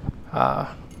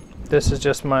 this is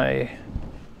just my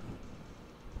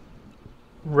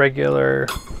regular,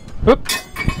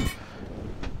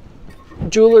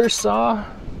 jeweler's saw.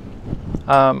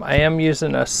 I am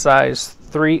using a size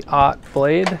 3/0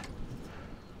 blade.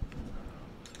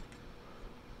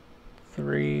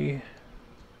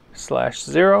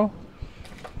 3/0.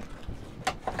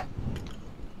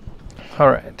 All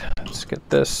right, let's get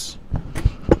this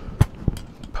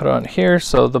put on here.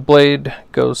 So the blade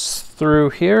goes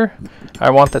through here.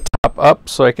 I want the top up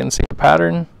so I can see the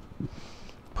pattern.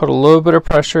 Put a little bit of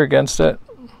pressure against it.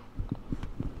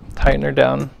 Tighten her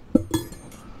down.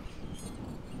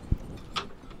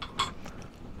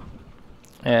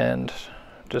 And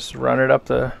just run it up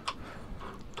the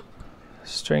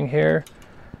string here.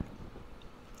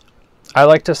 I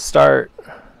like to start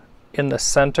in the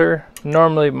center.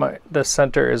 Normally the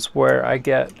center is where I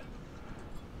get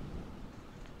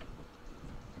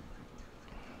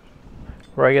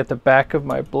the back of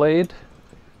my blade,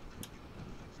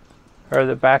 or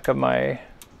the back of my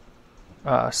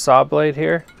saw blade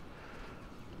here.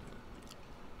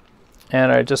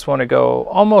 And I just want to go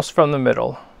almost from the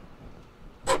middle.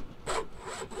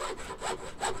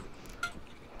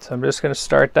 So I'm just going to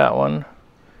start that one.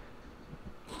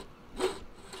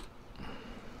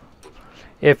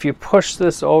 If you push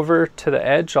this over to the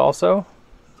edge also,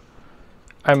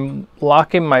 I'm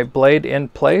locking my blade in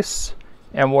place,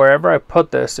 and wherever I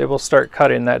put this, it will start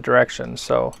cutting that direction.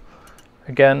 So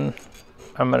again,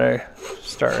 I'm going to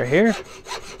start right here.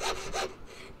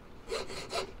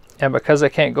 And because I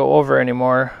can't go over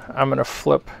anymore, I'm going to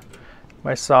flip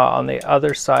my saw on the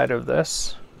other side of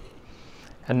this.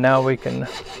 And now we can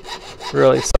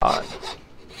really saw it.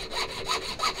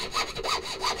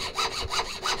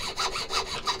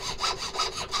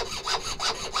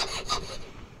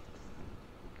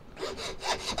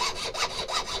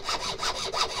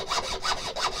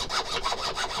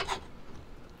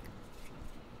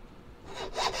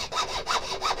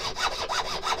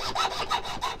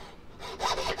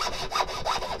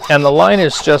 And the line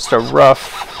is just a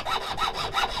rough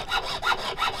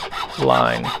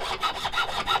line.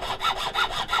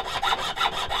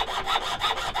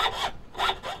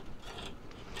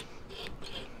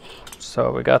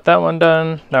 So we got that one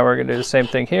done. Now we're going to do the same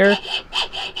thing here.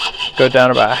 Go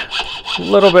down about a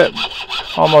little bit,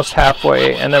 almost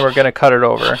halfway, and then we're going to cut it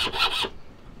over.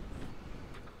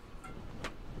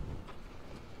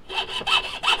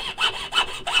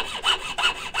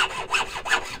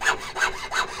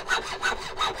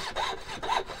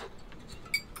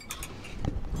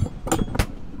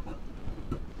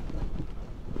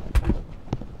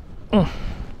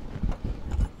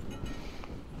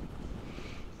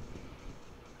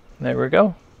 There we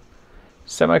go.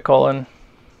 Semicolon.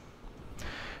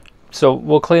 So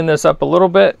we'll clean this up a little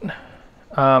bit,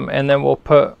 and then we'll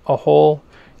put a hole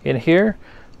in here.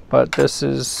 But this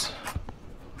is,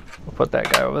 we'll put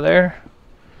that guy over there.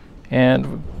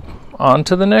 And on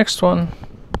to the next one.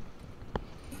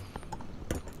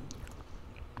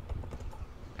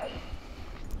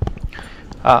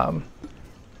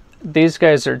 These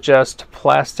guys are just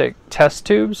plastic test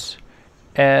tubes,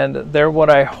 and they're what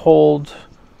I hold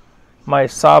my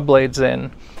saw blades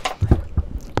in.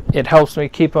 It helps me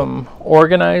keep them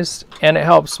organized, and it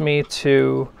helps me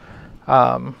to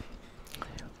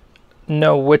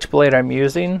know which blade I'm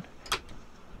using.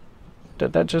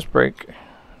 Did that just break?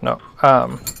 No.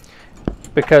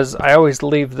 Because I always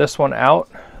leave this one out.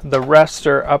 The rest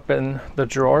are up in the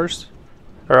drawers,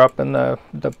 or up in the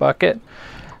bucket.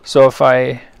 So if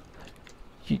I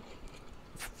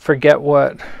forget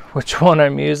which one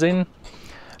I'm using,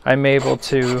 I'm able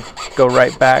to go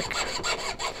right back.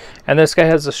 And this guy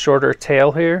has a shorter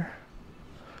tail here,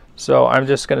 so I'm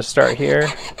just going to start here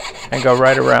and go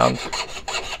right around.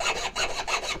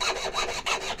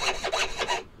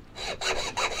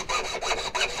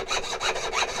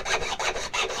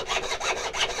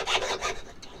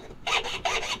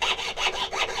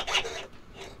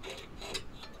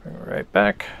 Bring it right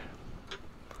back.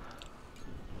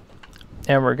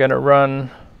 And we're going to run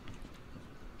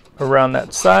around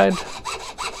that side.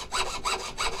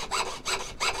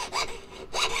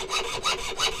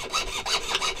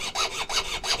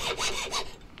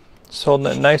 Just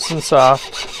holding it nice and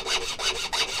soft.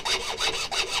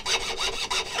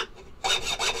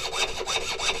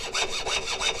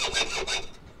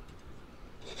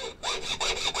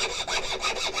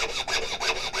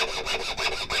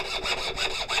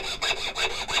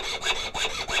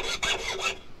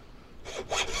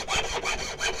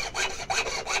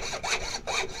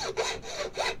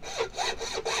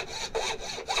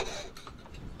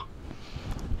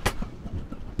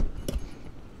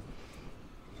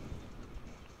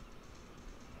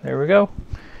 There we go.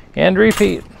 And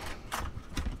repeat.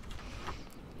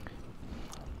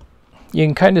 You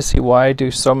can kind of see why I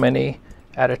do so many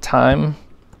at a time,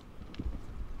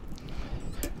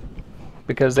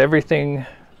 because everything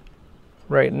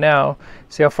right now,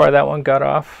 see how far that one got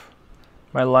off?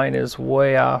 My line is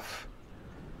way off.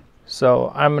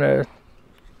 So I'm going to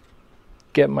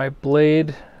get my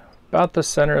blade about the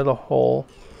center of the hole.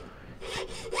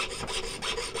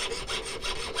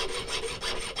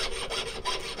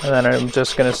 And then I'm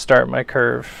just going to start my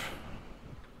curve.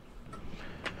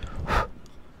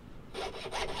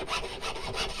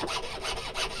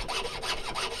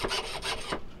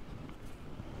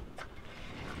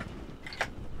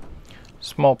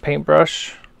 Small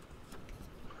paintbrush.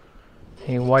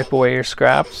 You wipe away your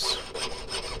scraps.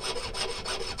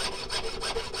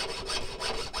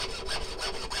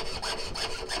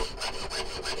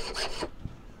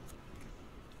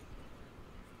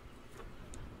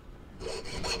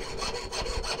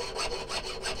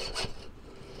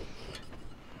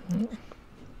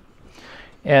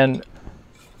 And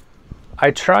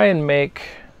I try and make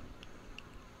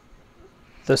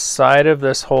the side of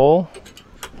this hole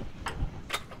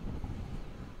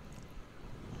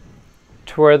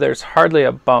to where there's hardly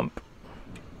a bump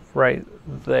right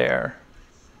there.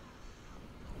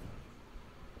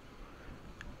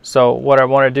 So what I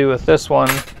want to do with this one,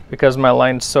 because my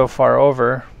line's so far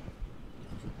over,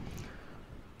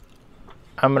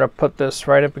 I'm going to put this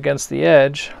right up against the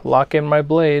edge, lock in my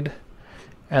blade,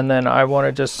 and then I want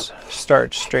to just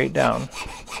start straight down.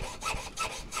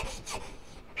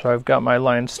 So I've got my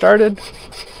line started.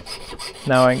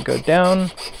 Now I can go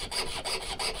down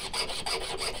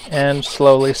and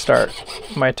slowly start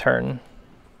my turn.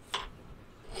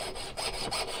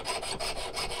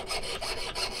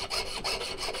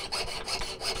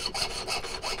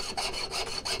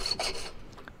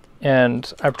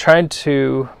 And I've tried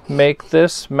to make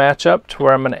this match up to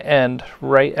where I'm going to end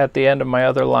right at the end of my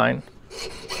other line.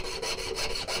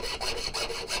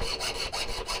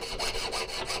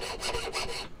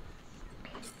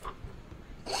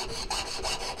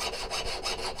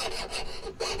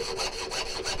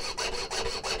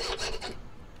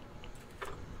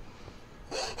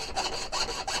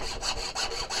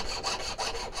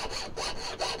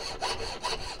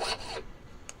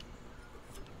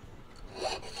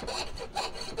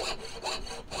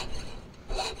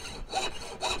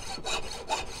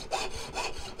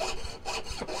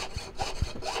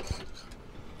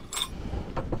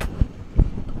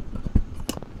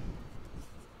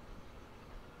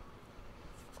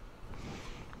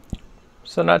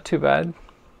 So not too bad.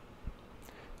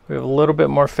 We have a little bit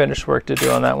more finish work to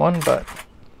do on that one, but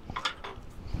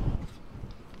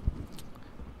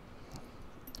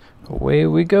away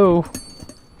we go.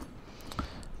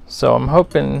 So I'm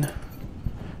hoping,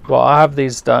 well, I'll have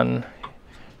these done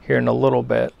here in a little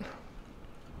bit.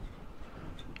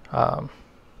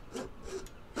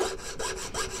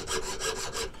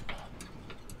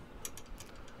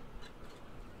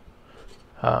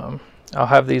 I'll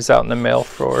have these out in the mail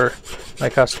for my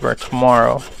customer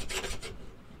tomorrow.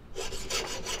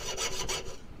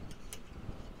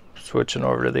 Switching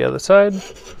over to the other side.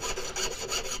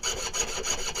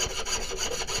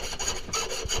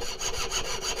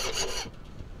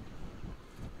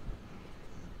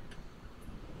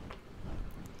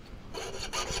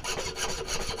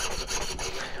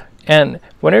 And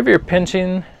whenever you're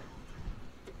pinching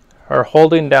or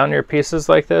holding down your pieces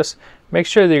like this, make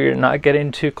sure that you're not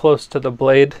getting too close to the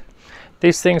blade.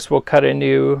 These things will cut into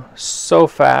you so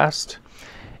fast.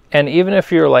 And even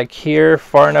if you're like here,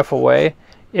 far enough away,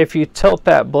 if you tilt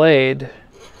that blade,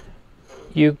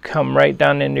 you come right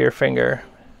down into your finger.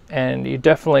 And you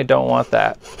definitely don't want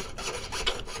that.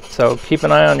 So keep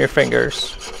an eye on your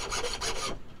fingers.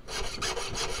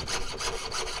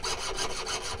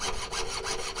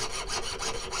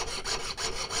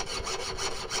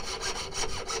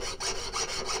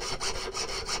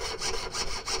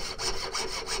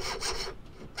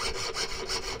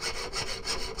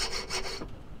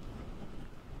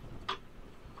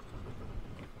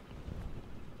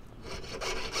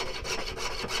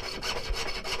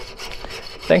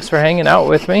 thanks for hanging out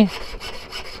with me.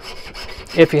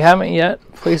 If you haven't yet,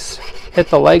 please hit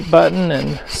the like button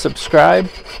and subscribe.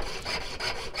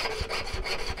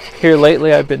 Here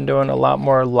lately I've been doing a lot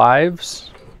more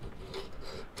lives.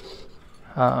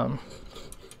 Some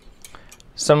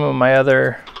of my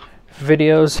other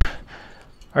videos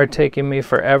are taking me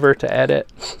forever to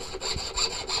edit.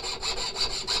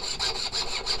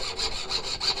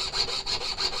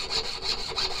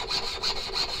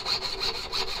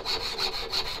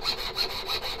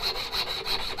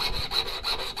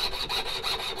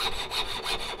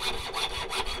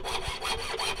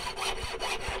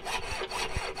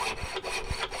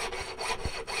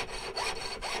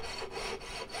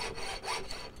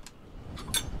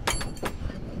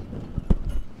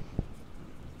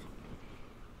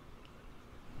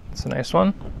 It's a nice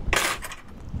one.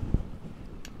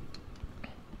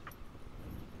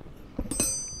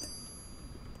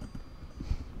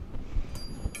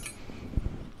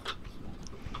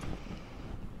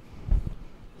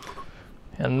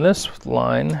 And this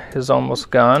line is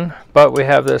almost gone, but we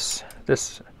have this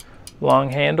long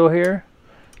handle here.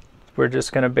 We're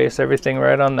just going to base everything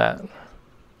right on that.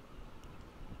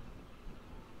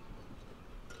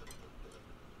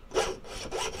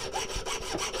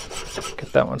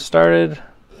 Get that one started.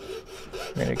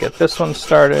 We're going to get this one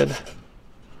started.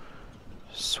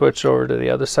 Switch over to the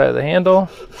other side of the handle.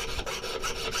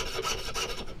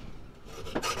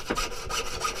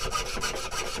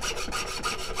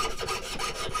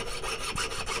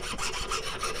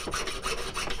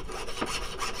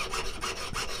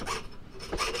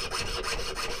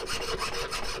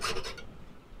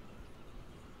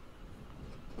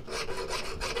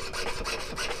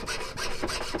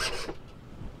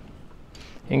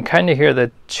 You can kind of hear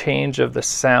the change of the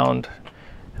sound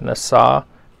in the saw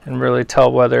and really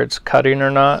tell whether it's cutting or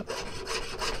not.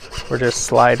 We're just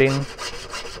sliding.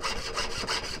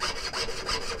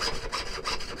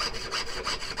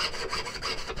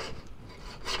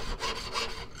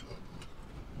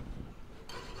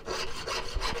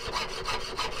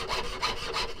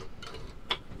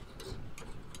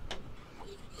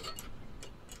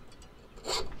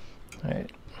 All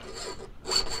right.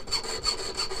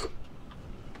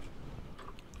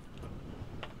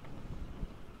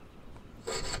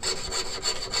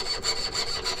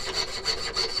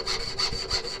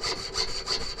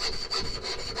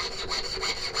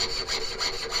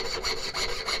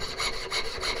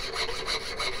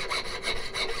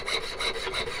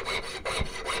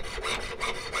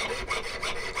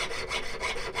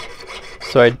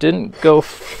 So I didn't go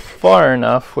far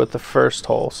enough with the first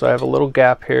hole, so I have a little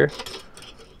gap here.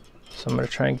 So I'm going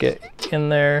to try and get in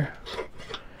there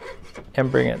and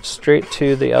bring it straight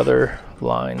to the other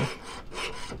line.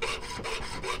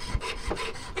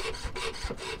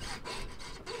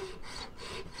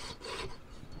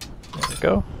 There we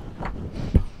go.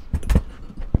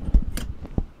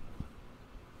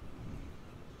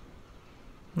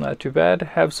 Not too bad.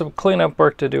 Have some cleanup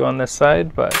work to do on this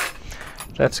side, but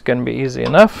that's going to be easy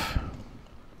enough.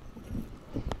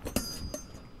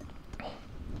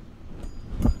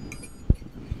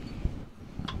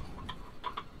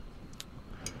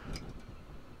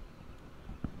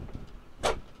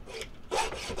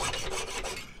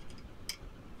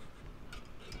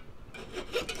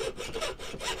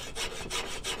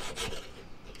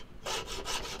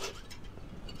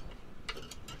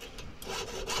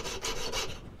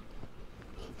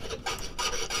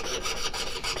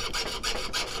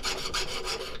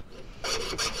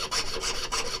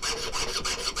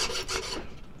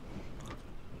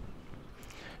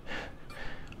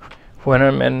 When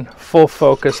I'm in full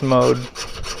focus mode,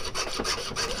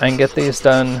 I can get these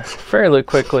done fairly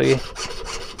quickly,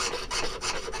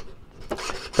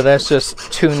 but that's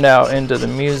just tuned out into the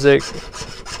music.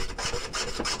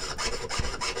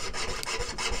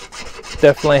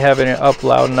 Definitely having it up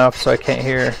loud enough so I can't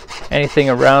hear anything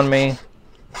around me.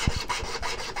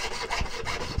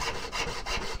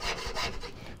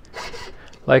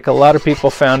 Like a lot of people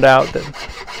found out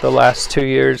that the last 2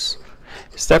 years,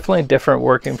 it's definitely different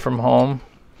working from home.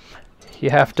 You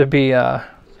have to be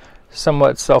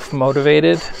somewhat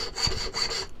self-motivated.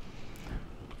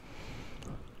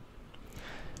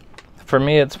 For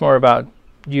me, it's more about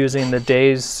using the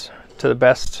days to the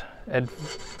best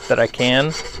that I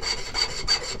can.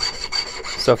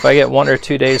 So if I get 1 or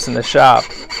 2 days in the shop,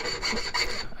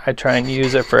 I try and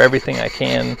use it for everything I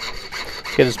can,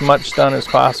 get as much done as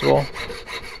possible.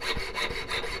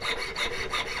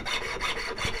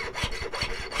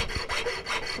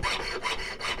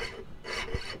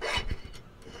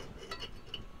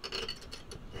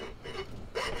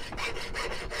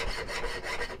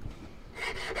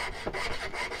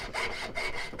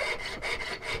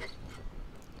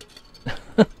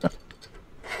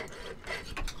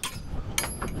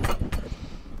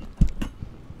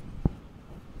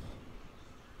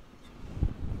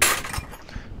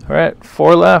 We're at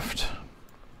 4 left.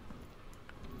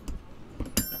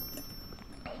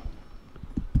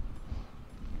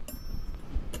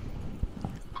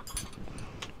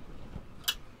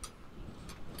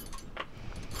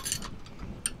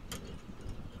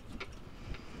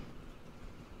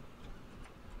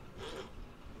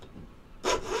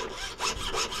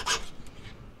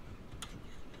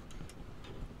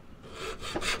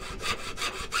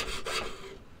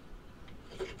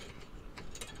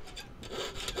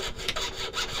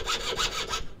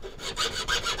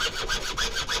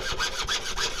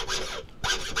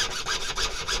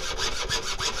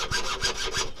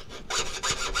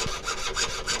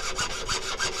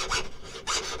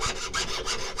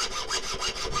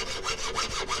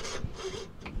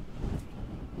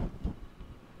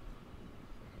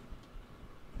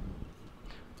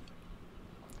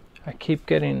 I keep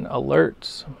getting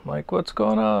alerts. I'm like, what's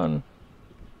going on?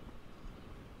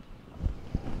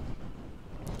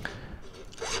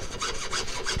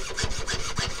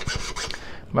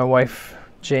 My wife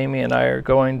Jamie and I are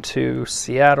going to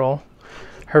Seattle.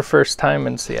 Her first time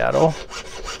in Seattle.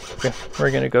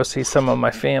 We're going to go see some of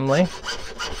my family.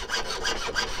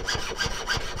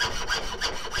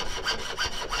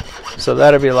 So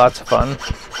that'll be lots of fun.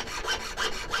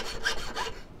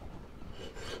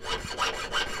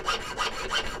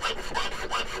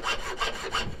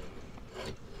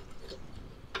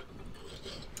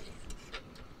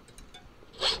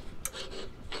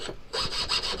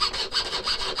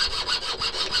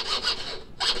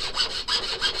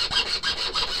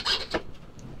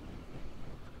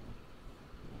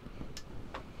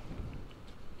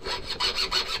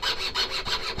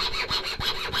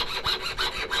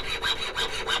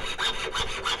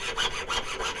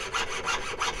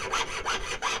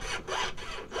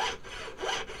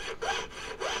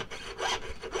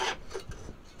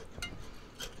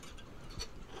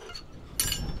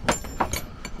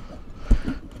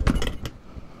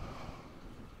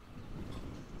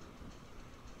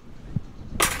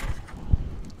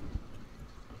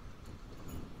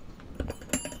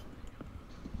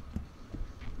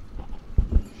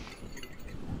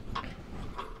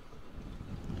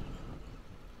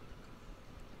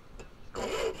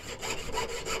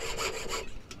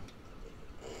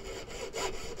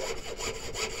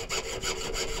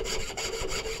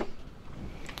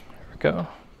 Go.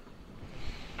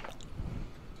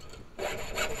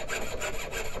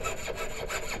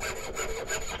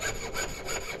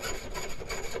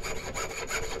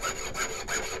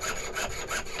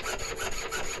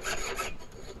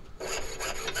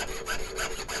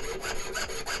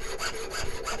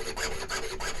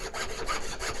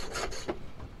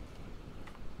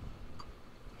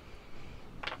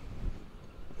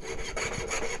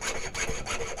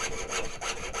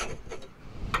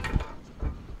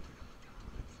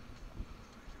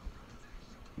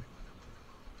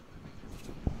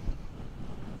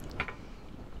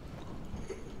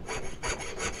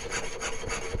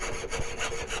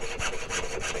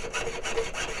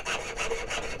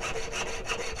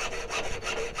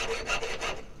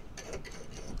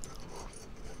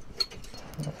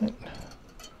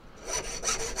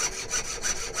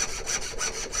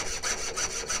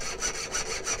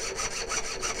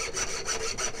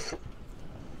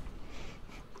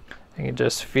 You can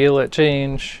just feel it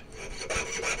change.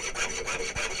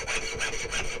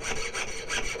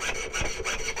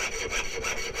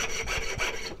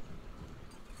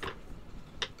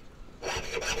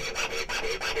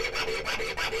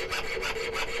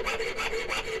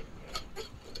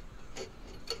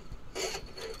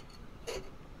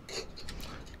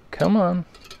 Come on.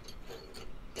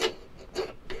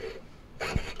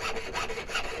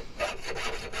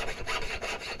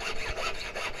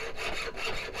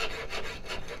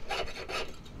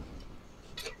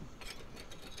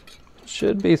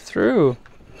 Should be through.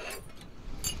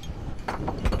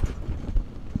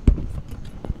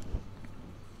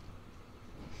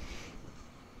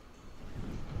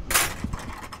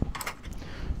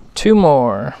 Two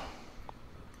more.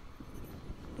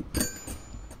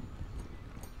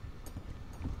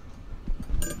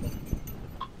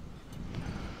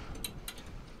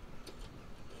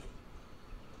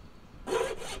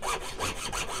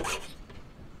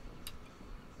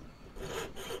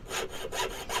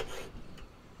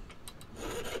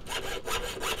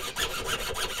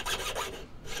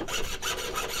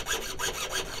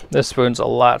 This spoon's a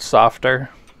lot softer.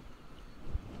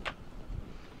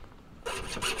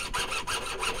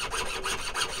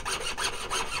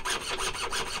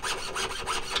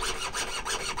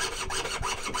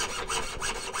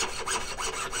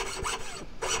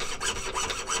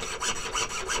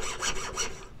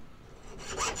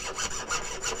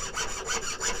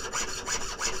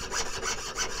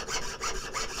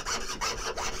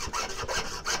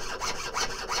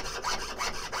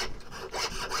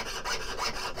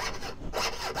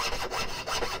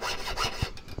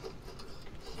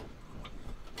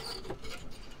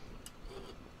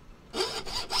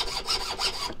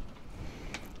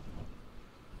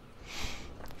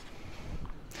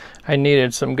 I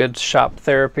needed some good shop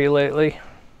therapy lately.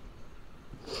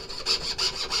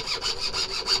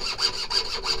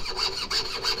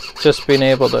 Just being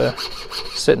able to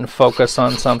sit and focus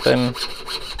on something.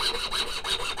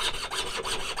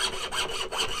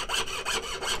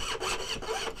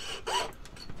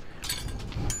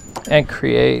 And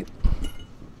create.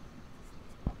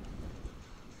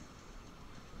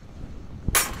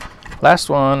 Last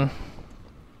one.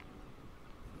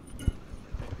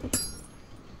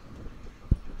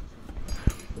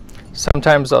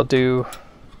 Sometimes I'll do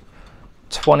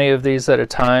 20 of these at a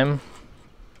time.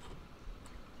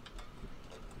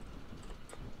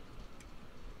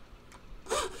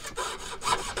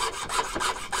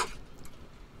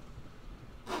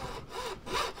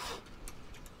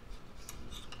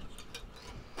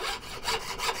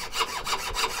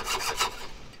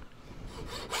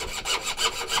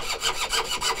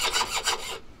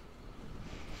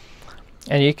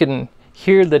 And you can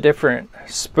hear the different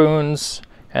spoons,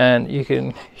 and you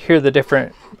can hear the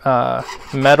different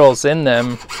metals in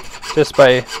them just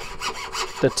by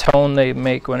the tone they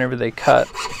make whenever they cut.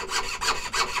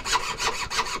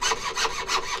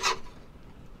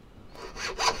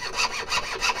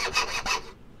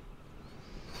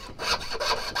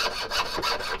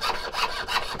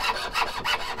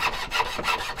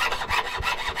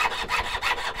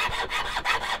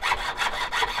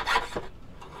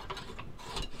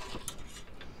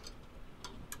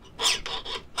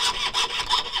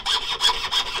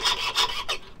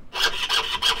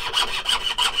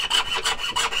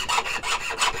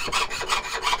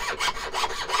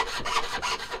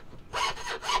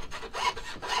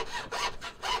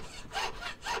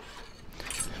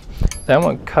 That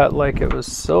one cut like it was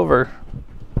silver.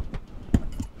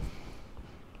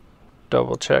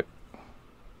 Double check.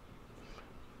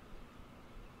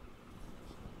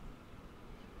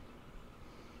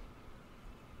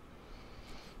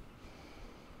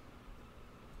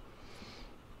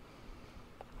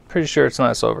 Pretty sure it's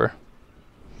not silver.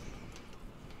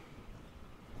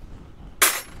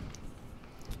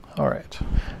 All right,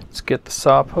 let's get the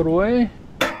saw put away.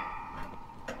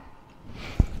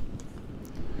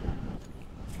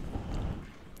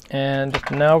 And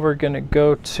now we're going to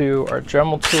go to our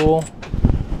Dremel tool.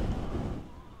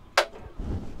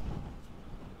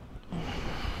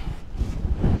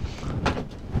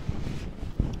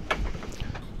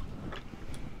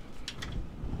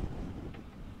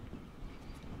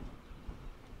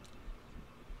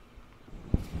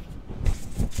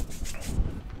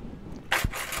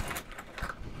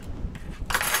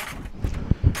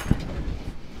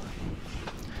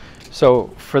 So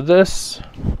for this,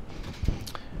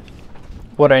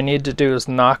 what I need to do is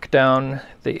knock down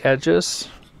the edges,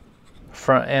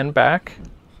 front and back,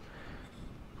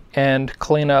 and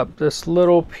clean up this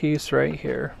little piece right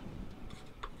here.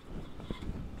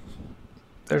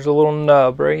 There's a little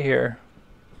nub right here.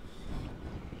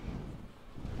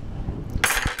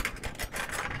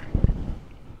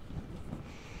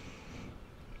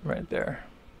 Right there.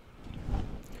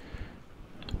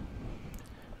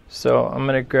 So I'm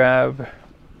going to grab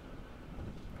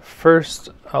first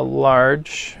a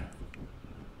large.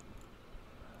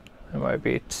 It might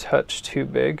be a touch too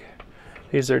big.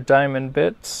 These are diamond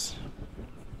bits.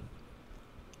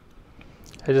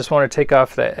 I just want to take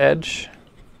off the edge,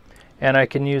 and I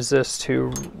can use this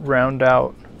to round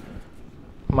out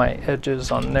my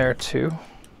edges on there too.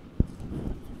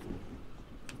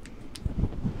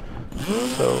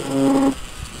 So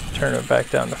turn it back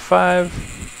down to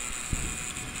 5.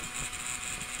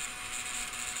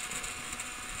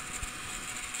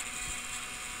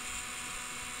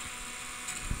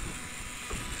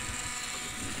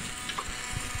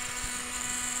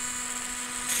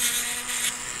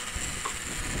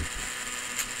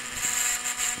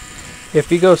 If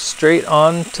you go straight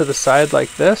on to the side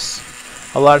like this,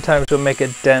 a lot of times you'll make a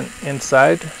dent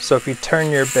inside. So if you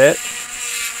turn your bit,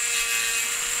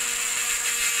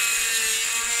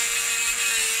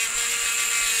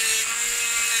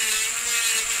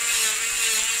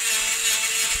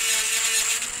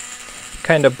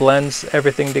 kind of blends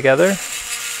everything together.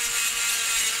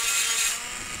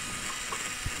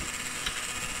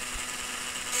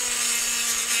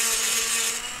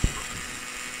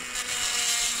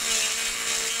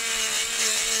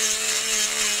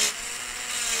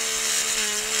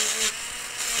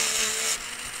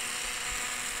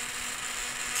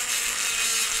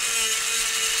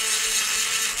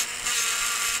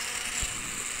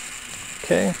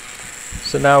 Okay,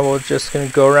 so now we're just going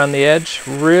to go around the edge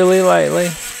really lightly.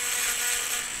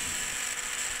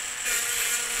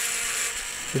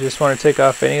 You just want to take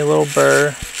off any little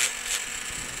burr.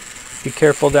 Be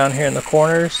careful down here in the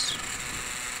corners.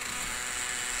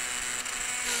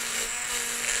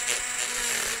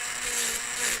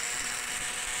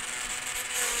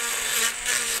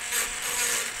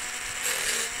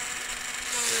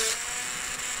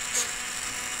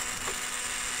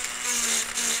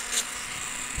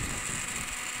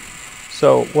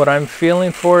 So what I'm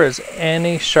feeling for is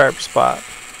any sharp spot.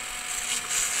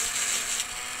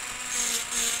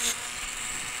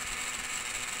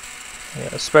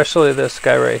 Yeah, especially this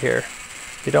guy right here.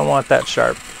 You don't want that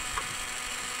sharp.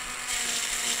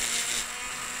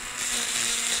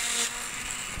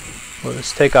 We'll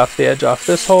just take off the edge off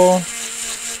this hole.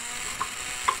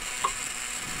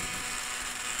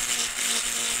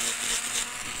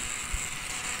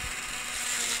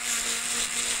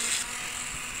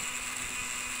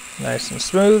 Nice and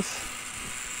smooth.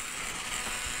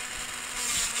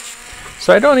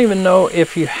 So I don't even know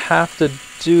if you have to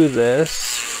do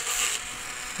this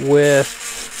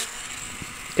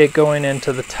with it going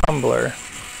into the tumbler.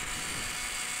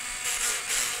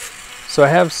 So I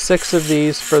have 6 of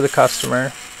these for the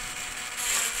customer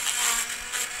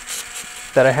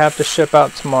that I have to ship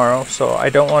out tomorrow, so I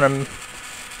don't want to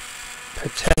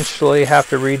potentially have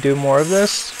to redo more of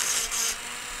this.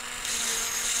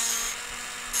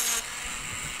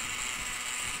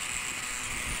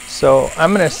 So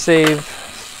I'm going to save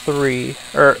 3,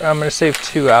 or I'm going to save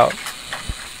 2 out.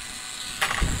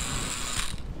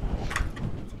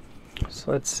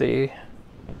 So let's see.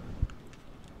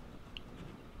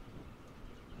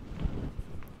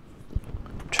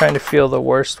 Trying to feel the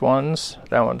worst ones.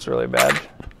 That one's really bad.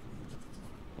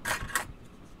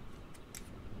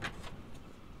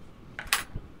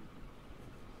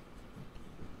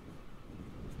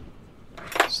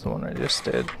 That's the one I just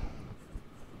did.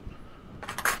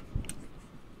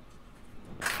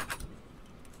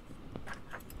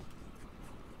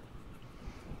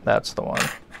 That's the one.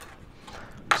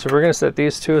 So we're going to set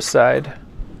these 2 aside.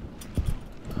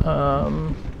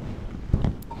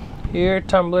 Here,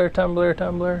 tumbler, tumbler,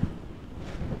 tumbler.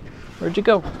 Where'd you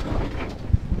go?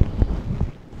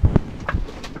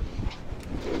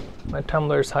 My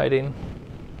tumbler's hiding.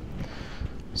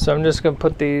 So I'm just going to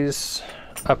put these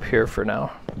up here for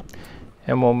now.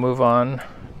 And we'll move on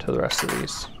to the rest of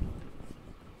these.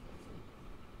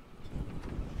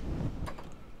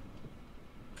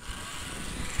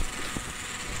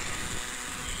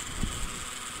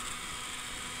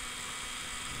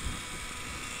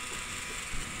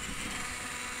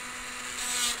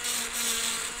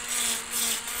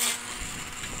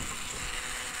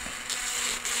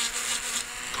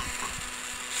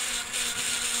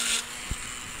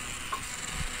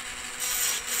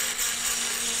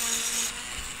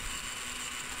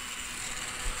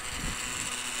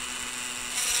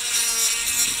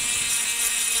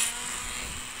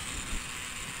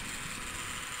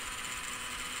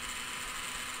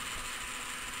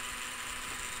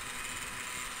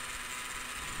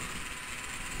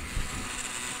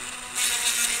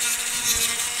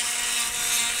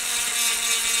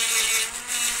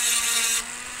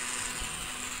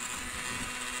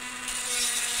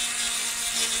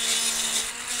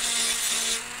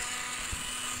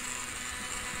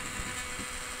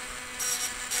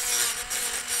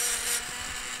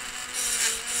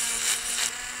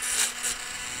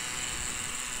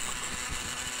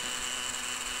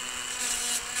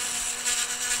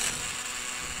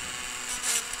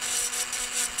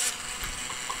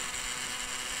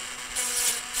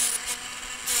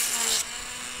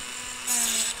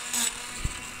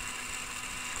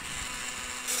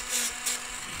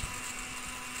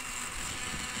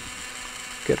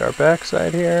 Get our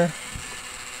backside here.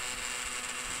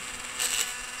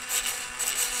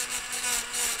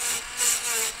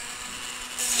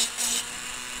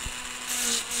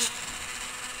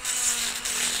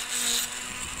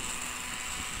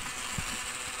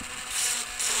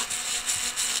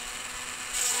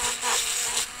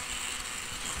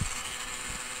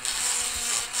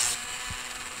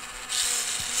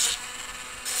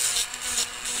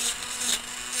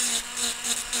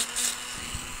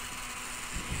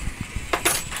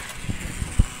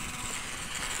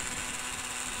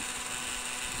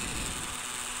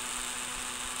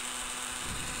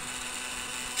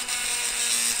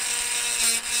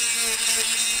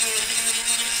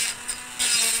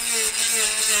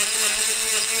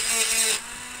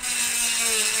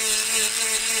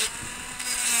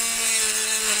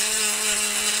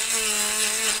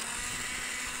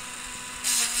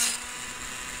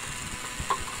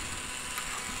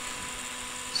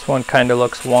 This one kind of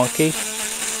looks wonky.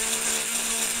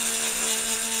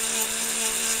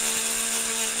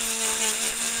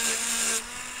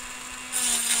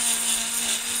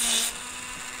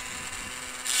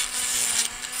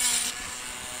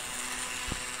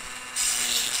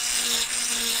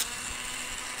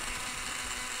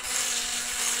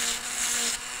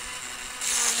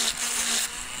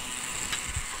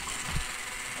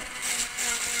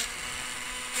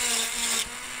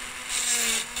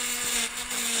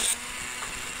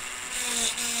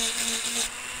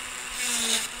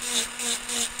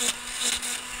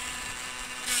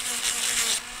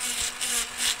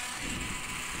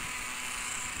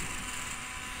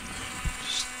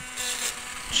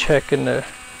 checking to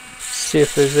see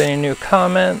if there's any new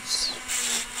comments.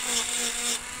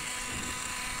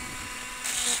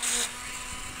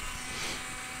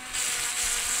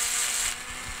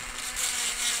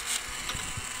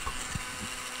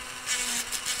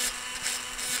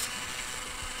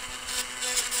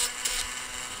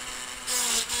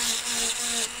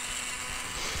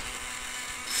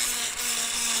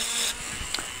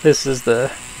 This is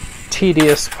the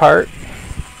tedious part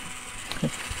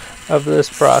of this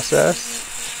process.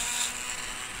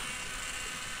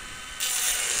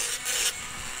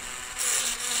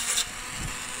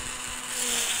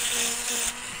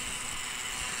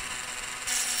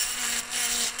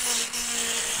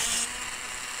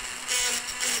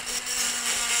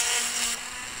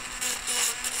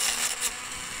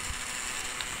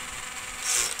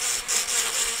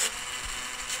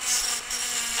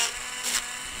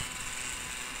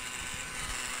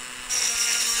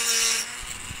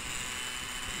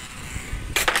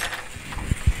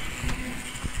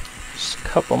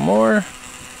 Couple more.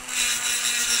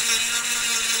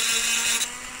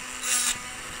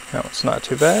 No, it's not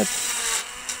too bad.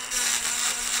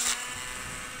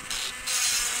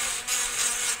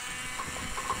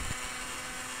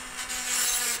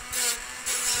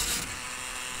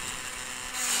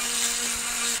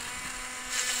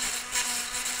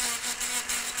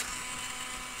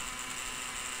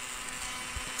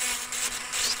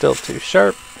 Still too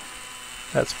sharp.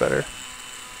 That's better.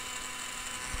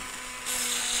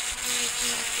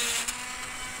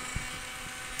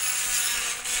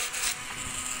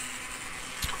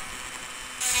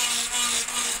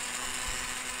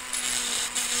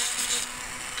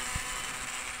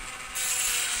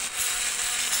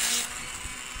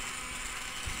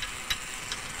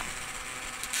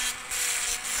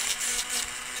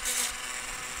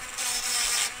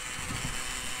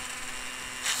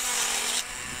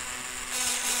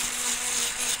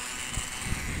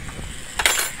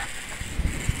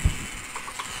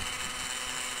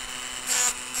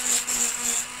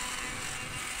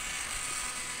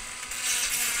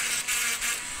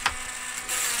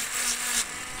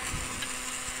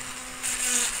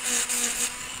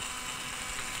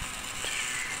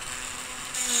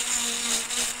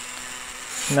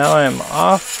 Now I am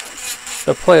off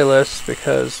the playlist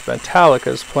because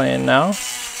Metallica's playing now.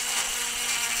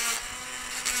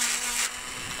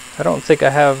 I don't think I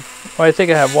have, well, I think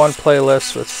I have one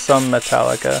playlist with some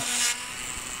Metallica,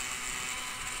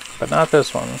 but not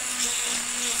this one.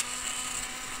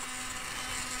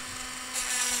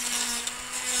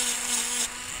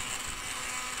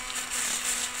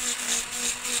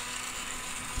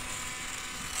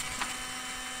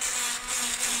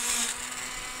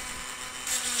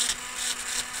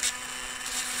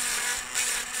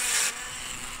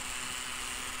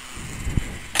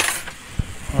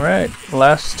 All right,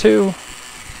 last two.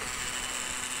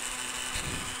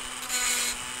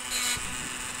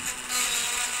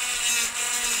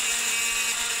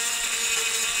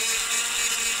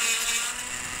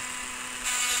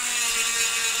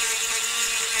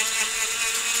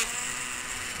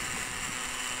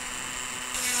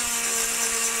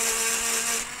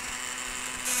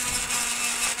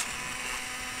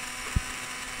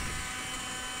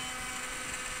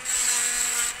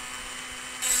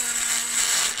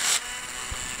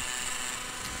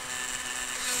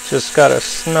 Just got a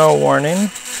snow warning.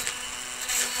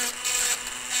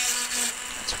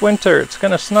 It's winter, it's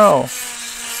gonna snow.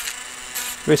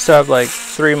 We still have like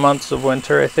 3 months of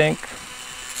winter, I think,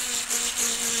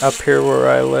 up here where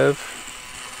I live.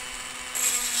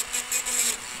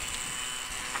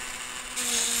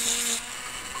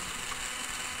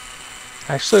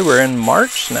 Actually, we're in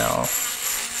March now.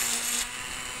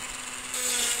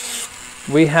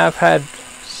 We have had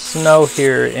snow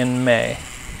here in May.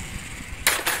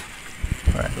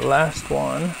 Alright, last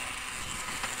one.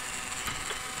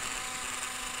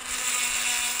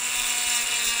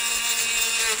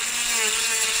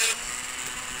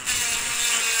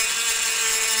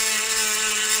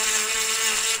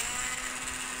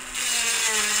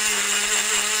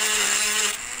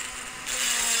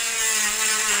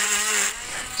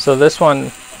 So this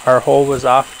one, our hole was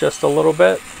off just a little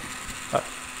bit,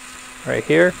 right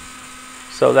here.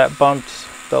 So that bumped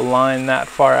the line that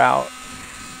far out.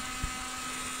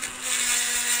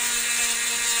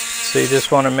 So you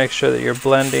just want to make sure that you're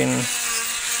blending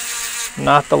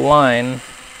not the line,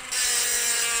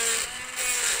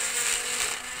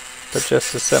 but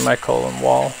just the semicolon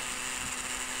wall.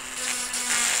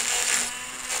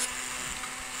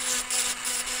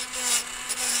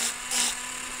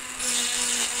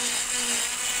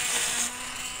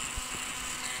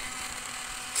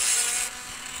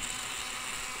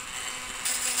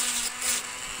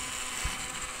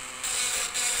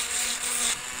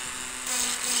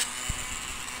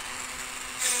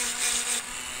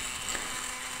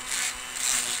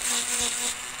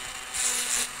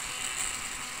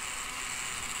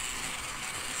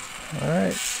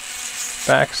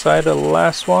 back side of the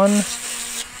last one.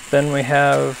 Then we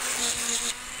have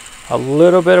a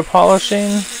little bit of polishing,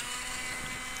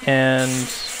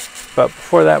 but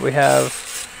before that we have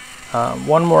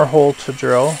one more hole to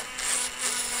drill.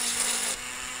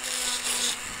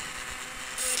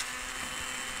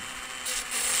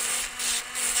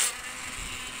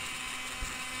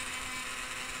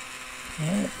 All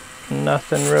right,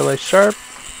 nothing really sharp.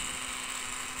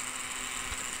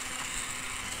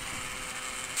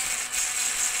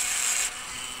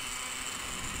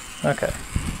 Okay.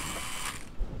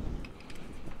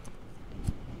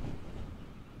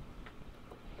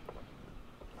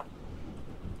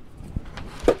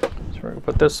 So we're going to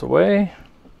put this away.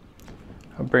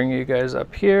 I'll bring you guys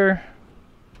up here.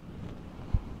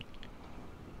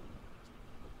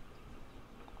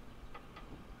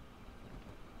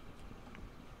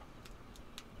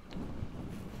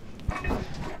 I'm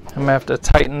going to have to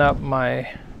tighten up my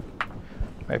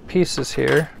pieces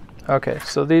here. Okay,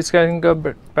 so these guys can go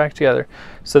back together.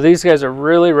 So these guys are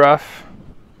really rough.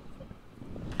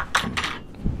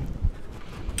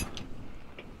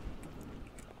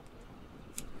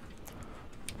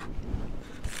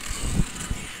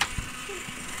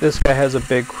 This guy has a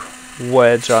big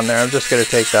wedge on there. I'm just going to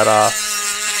take that off.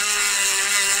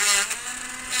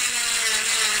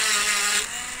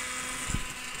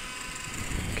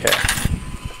 Okay.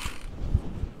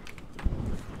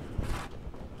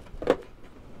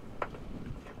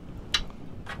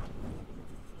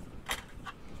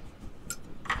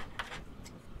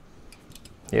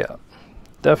 Yeah,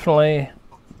 definitely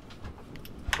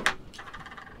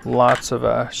lots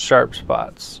of sharp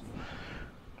spots.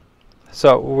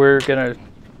 So we're gonna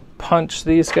punch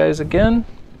these guys again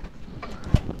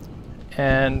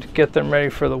and get them ready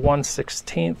for the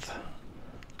 1/16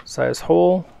 size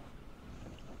hole.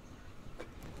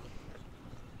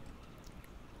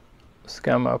 This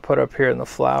guy I'm gonna put up here in the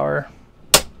flower.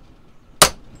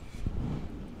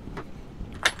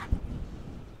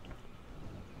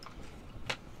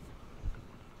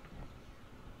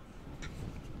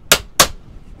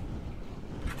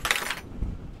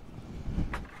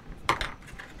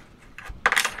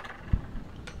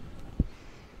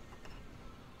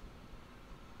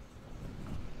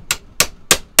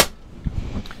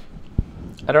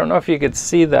 I don't know if you could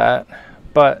see that,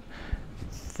 but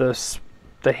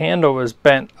the handle was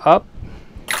bent up.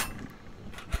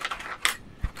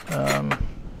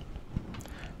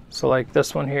 So like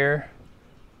this one here,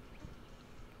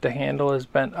 the handle is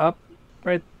bent up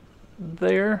right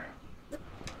there.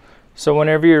 So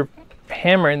whenever you're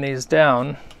hammering these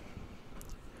down,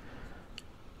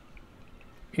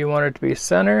 you want it to be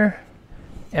center,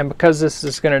 and because this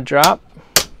is going to drop,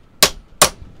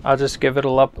 I'll just give it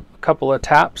a couple of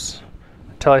taps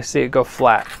until I see it go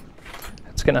flat.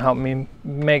 It's going to help me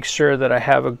make sure that I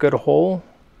have a good hole.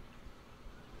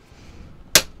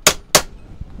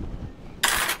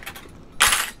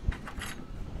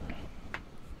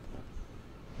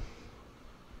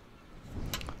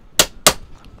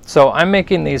 So I'm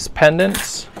making these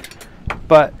pendants,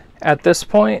 but at this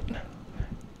point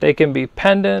they can be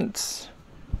pendants,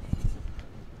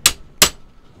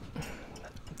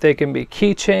 they can be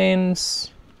keychains,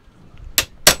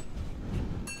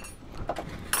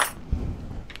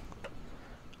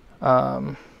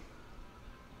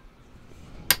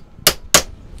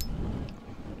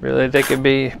 really they could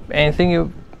be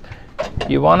anything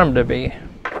you want them to be.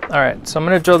 All right, so I'm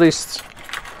going to drill these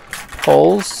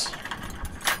holes.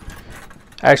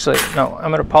 Actually, no, I'm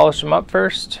going to polish them up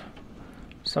first.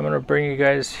 So I'm going to bring you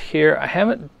guys here. I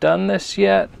haven't done this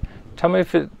yet. Tell me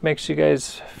if it makes you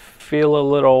guys feel a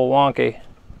little wonky.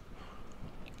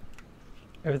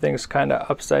 Everything's kind of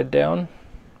upside down.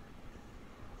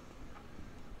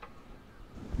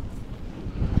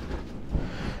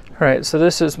 All right, so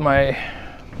this is my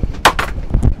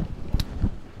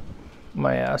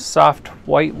soft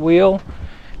white wheel,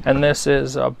 and this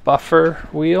is a buffer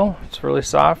wheel. It's really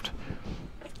soft.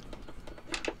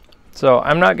 So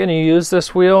I'm not going to use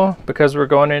this wheel because we're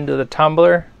going into the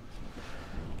tumbler.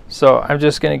 So I'm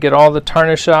just going to get all the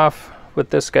tarnish off with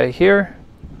this guy here.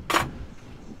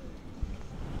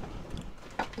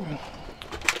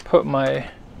 Put my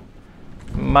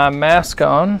mask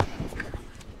on.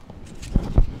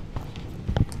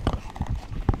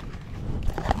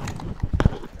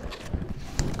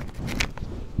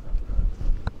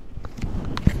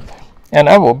 And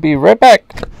I will be right back.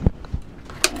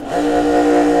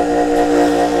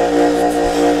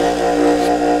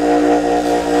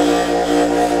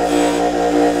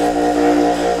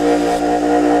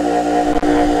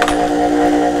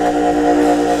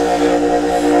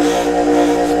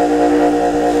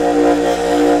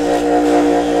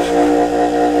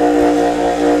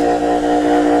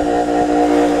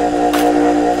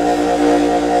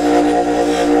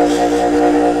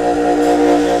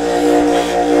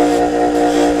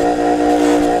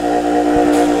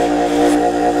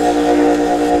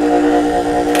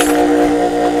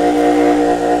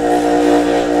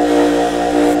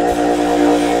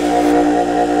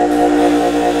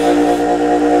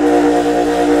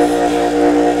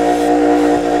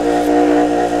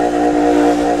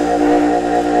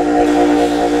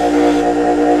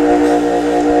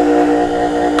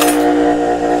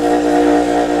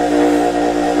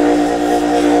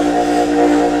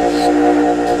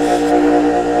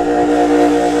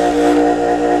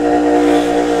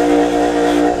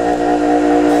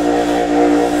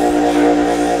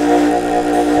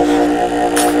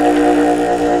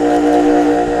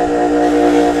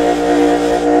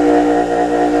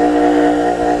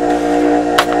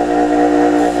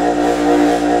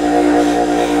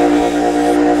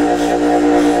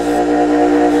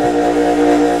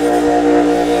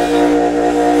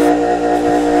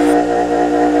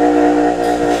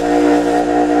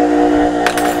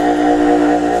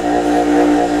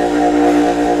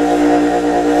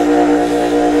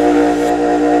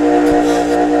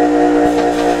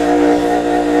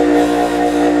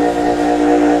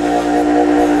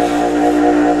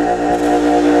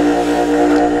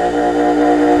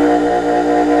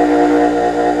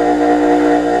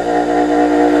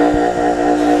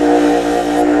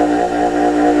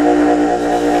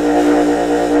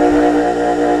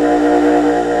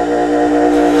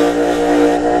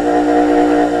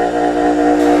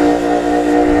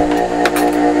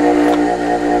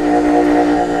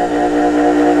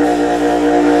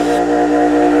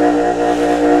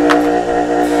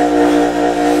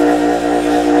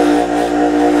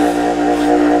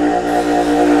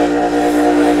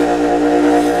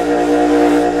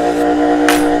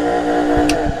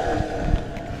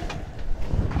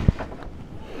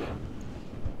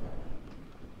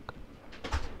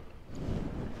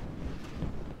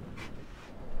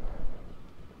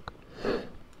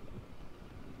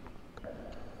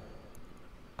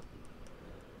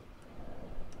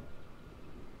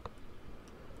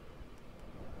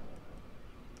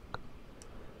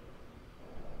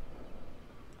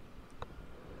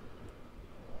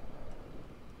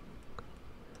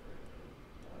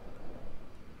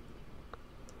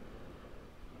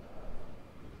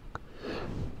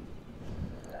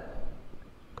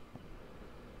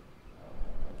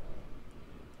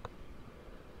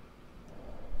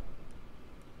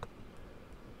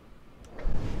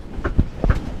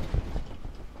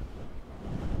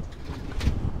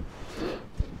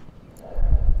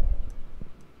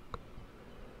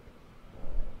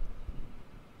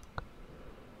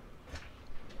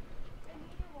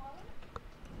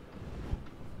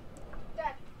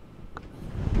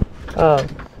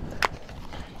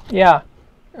 Yeah,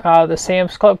 the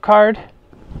Sam's Club card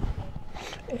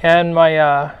and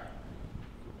my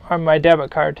my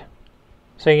debit card,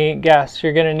 so you can get gas.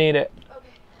 You're gonna need it. Okay.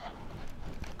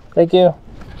 Thank you.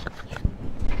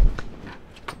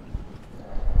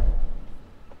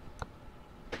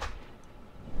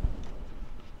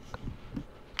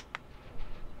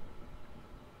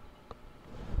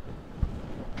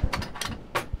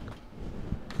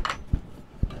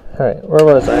 All right, where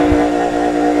was I?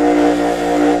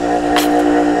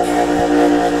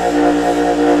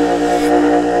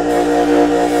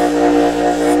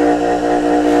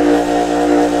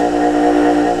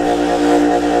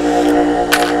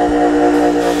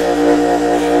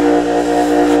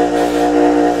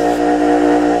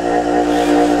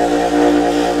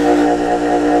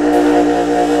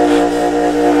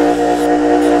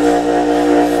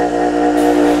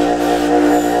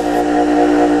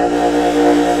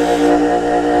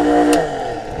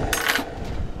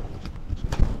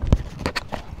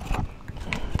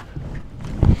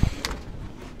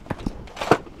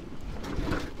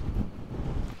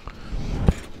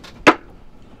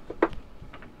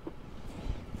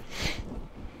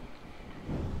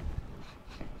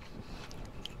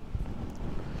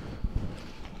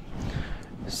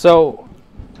 So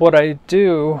what I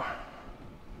do,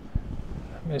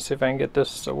 let me see if I can get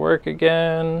this to work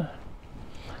again.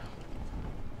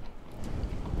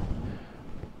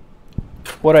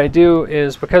 What I do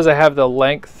is, because I have the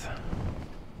length,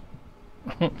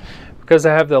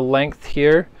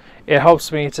 here, it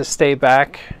helps me to stay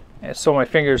back so my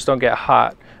fingers don't get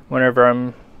hot whenever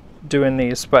I'm doing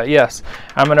these. But yes,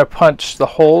 I'm going to punch the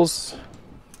holes.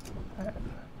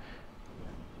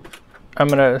 I'm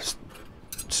going to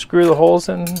screw the holes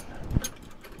in,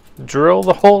 drill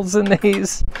the holes in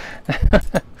these.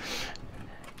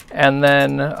 And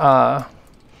then I'm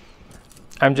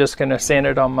just going to sand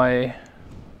it on my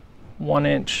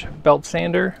 1-inch belt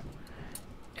sander,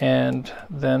 and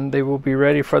then they will be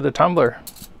ready for the tumbler.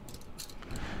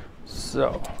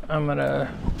 So I'm going to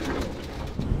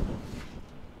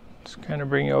just kind of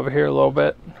bring you over here a little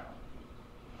bit,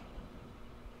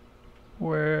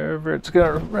 wherever it's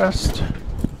going to rest.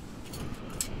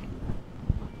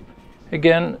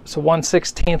 Again, it's a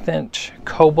 1/16 inch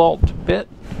cobalt bit.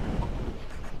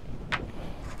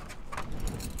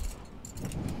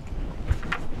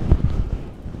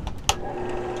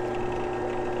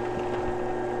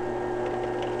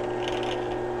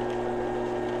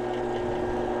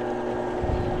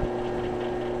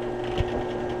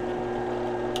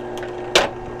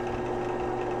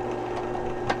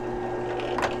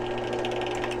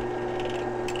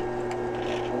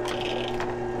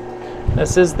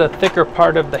 This is the thicker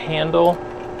part of the handle,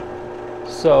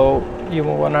 so you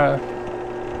will want to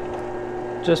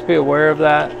just be aware of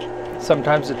that.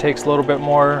 Sometimes it takes a little bit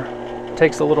more,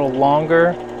 takes a little longer,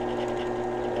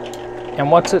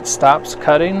 and once it stops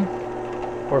cutting,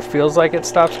 or feels like it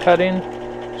stops cutting,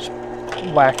 just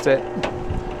wax it.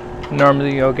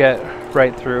 Normally you'll get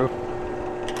right through.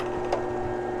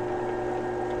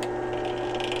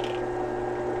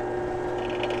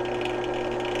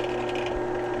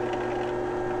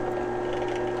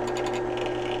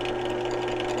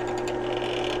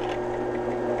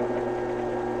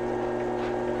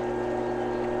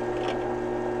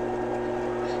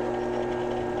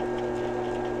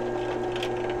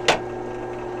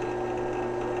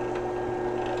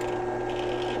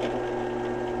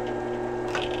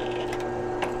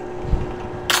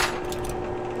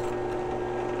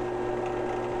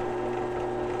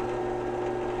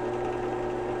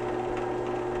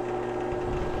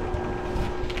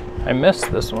 I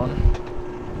missed this one.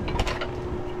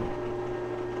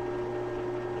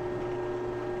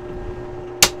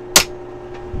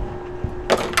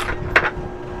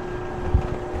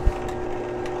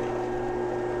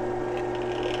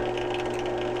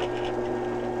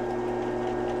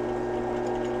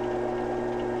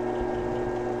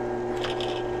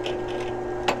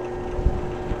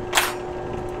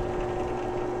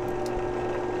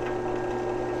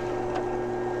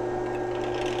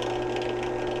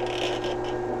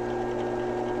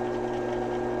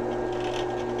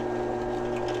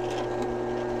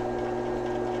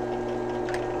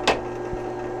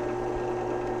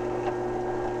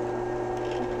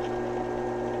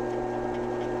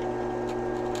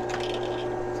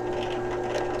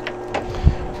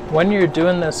 When you're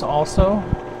doing this also,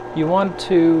 you want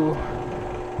to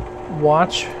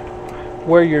watch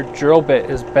where your drill bit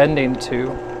is bending to.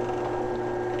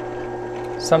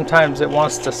 Sometimes it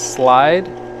wants to slide,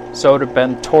 so to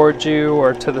bend towards you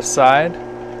or to the side.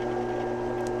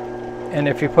 And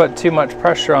if you put too much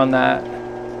pressure on that,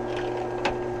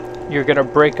 you're going to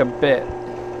break a bit.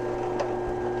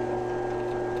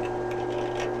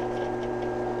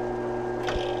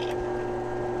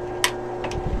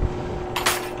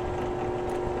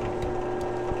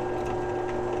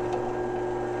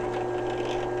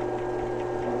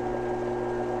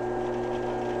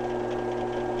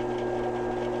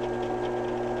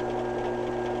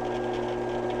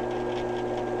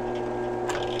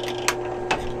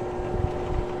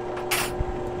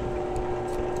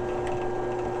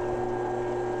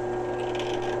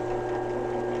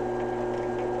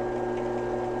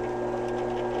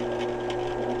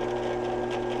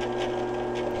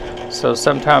 So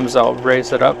sometimes I'll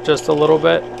raise it up just a little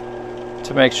bit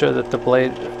to make sure that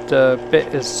the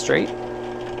bit is straight.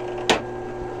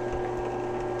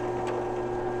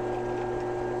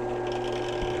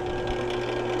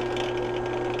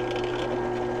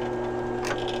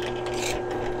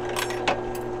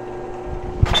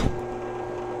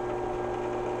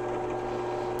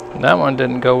 And that one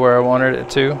didn't go where I wanted it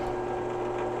to.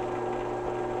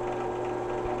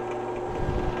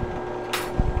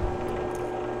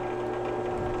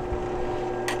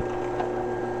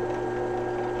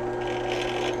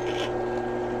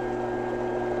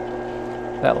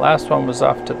 That last one was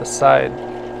off to the side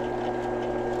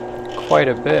quite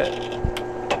a bit.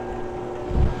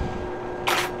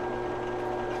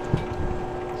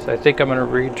 So I think I'm going to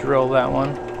re-drill that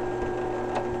one.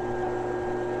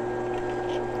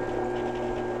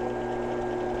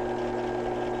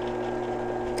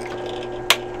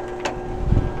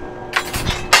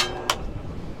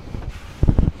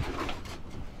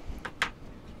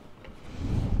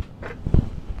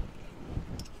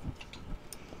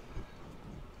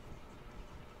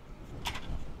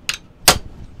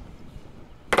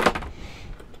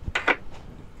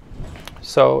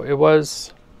 So it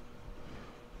was,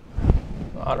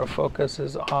 autofocus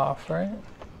is off, right?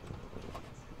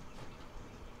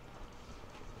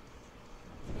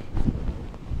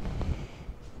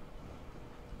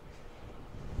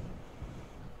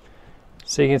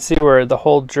 So you can see where the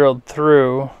hole drilled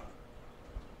through,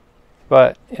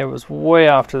 but it was way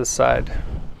off to the side.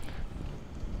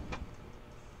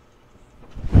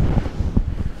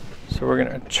 So we're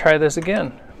gonna try this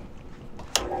again.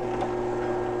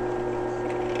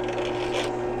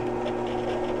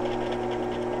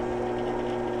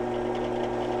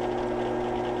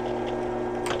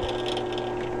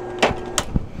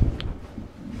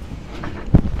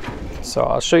 So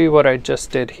I'll show you what I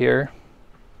just did here.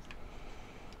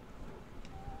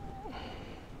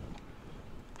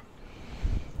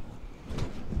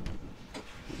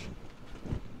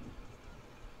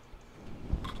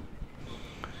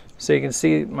 So you can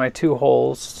see my two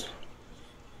holes.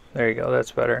 There you go,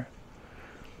 that's better.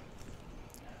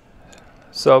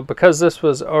 So because this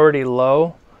was already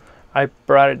low, I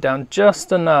brought it down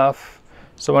just enough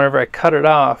so whenever I cut it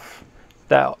off,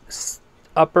 that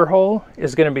upper hole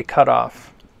is going to be cut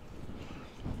off.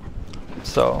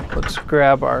 So let's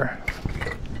grab our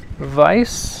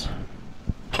vise,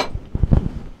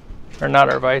 or not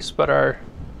our vise, but our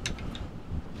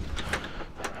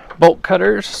bolt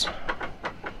cutters.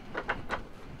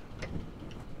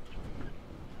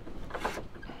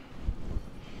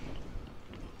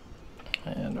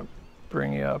 And I'll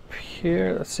bring you up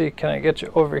here. Let's see, can I get you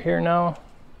over here now?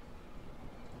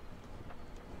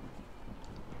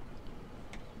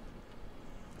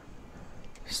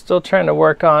 Still trying to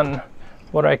work on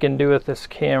what I can do with this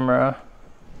camera.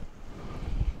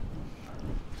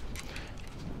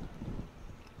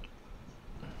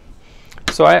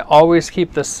 So I always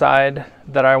keep the side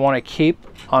that I want to keep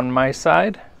on my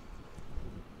side.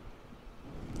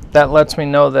 That lets me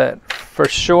know that for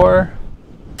sure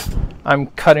I'm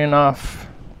cutting off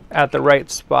at the right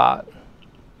spot.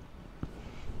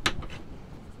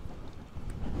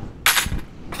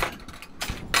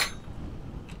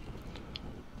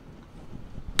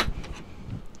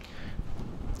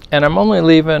 And I'm only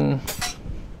leaving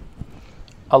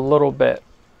a little bit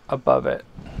above it.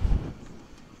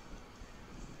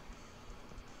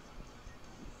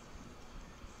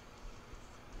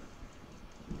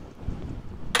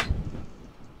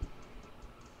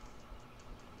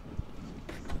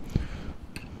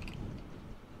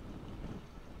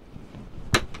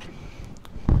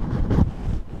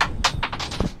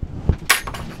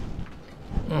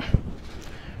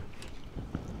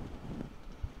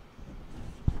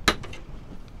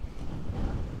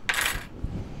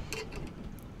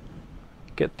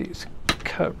 Get these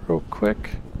cut real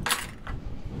quick.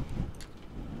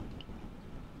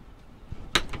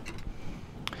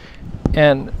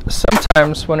 And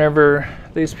sometimes whenever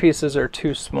these pieces are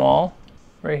too small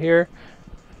right here,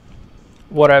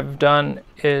 what I've done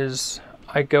is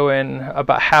I go in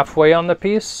about halfway on the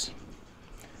piece.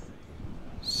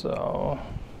 So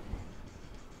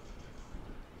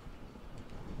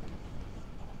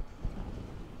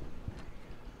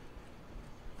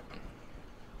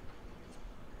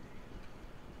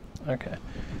okay,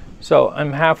 so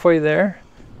I'm halfway there.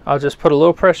 I'll just put a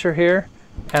little pressure here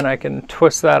and I can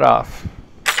twist that off.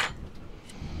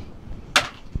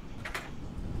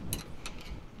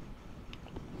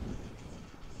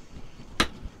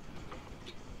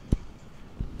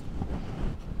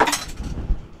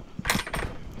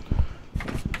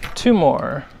 Two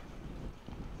more.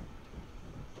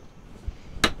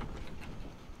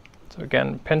 So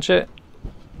again, pinch it,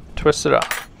 twist it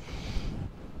off.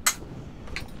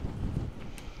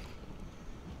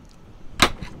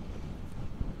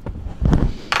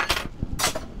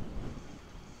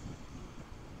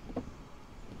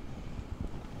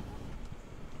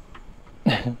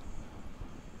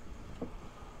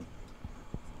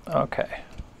 Okay.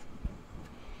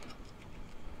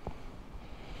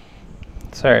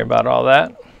 Sorry about all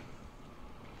that.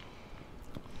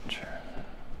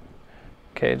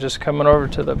 Okay, just coming over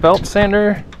to the belt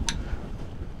sander.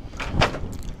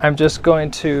 I'm just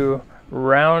going to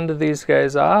round these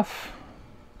guys off.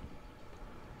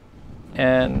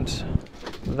 And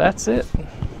that's it.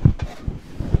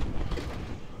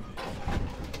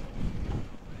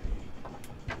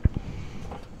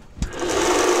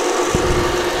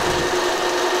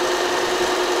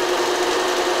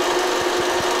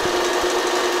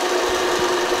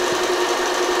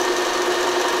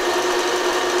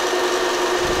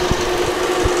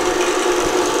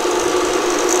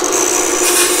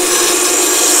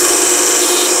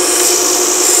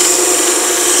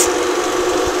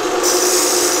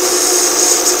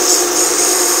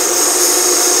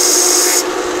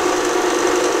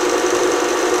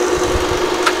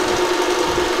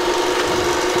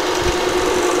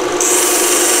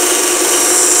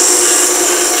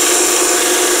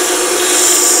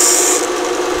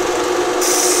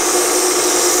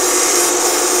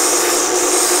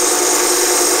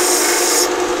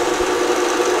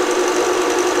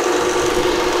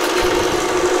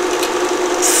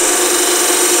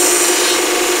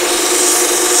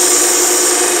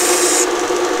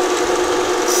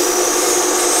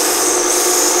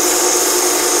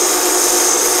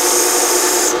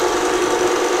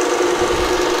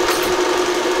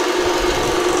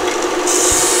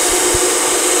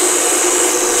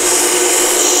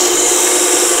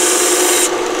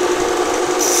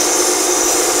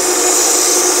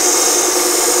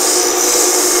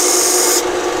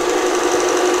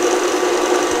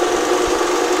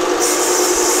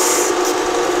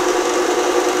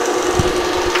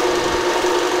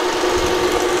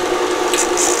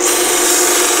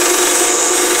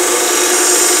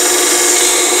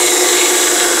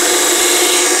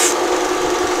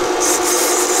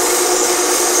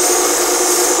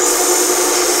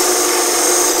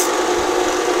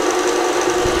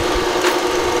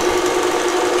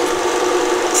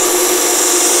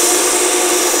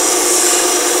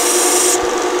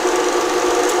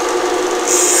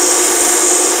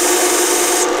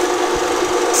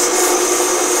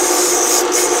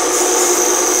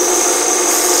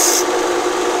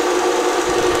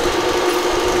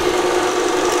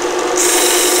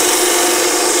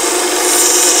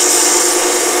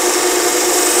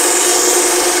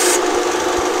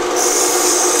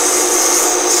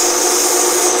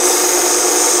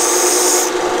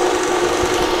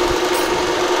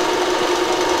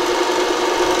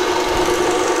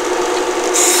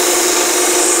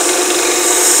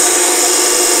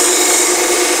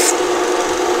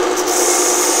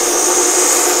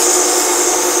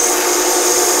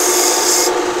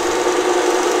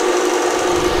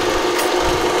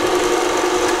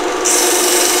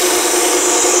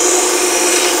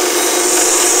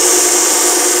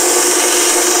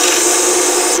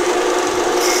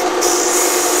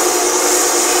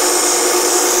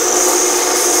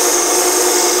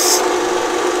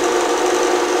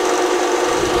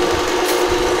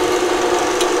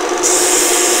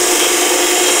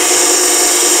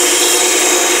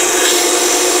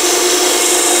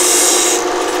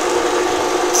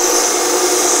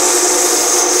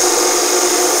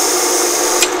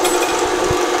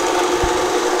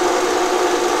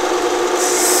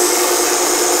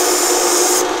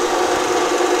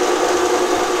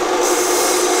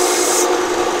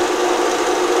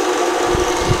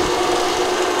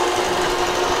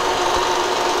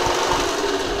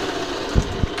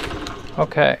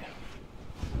 Okay.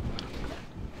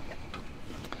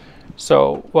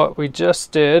 So what we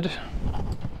just did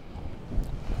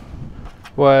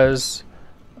was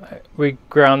we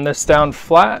ground this down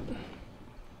flat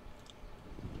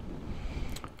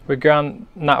We ground,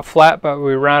 not flat, but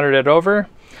we rounded it over.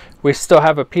 We still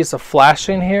have a piece of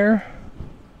flashing here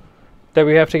that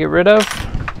we have to get rid of.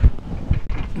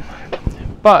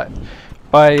 But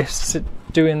by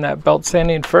doing that belt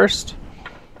sanding first,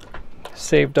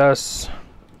 saved us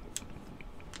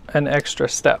an extra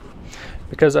step,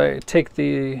 because I take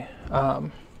the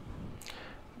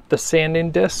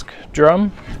sanding disc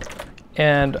drum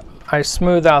and I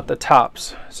smooth out the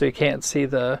tops so you can't see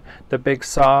the big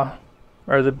saw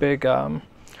or the big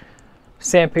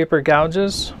sandpaper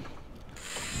gouges.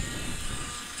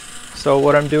 So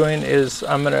what I'm doing is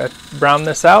I'm going to brown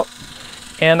this out,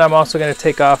 and I'm also going to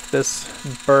take off this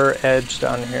burr edge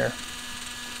down here.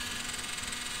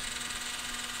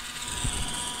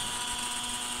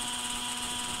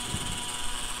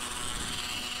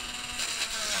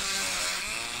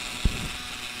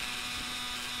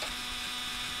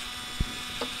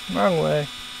 Wrong way.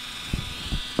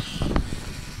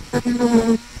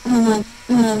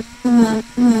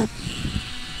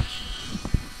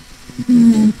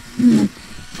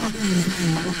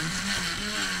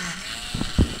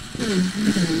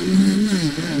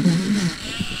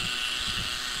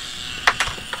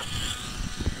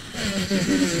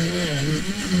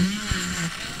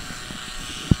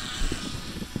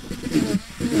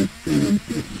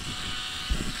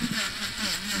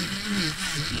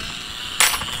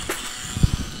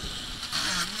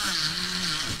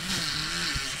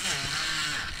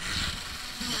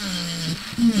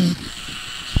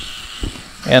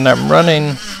 And I'm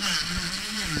running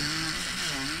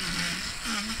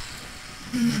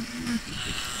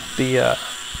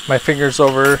my fingers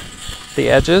over the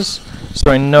edges so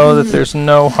I know that there's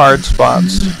no hard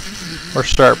spots or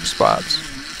sharp spots.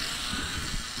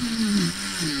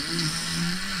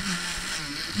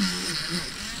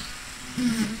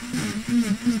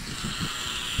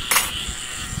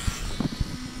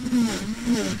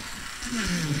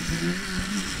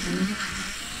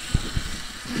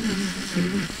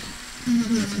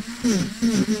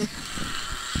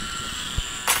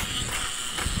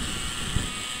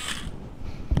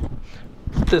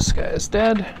 This guy is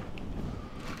dead.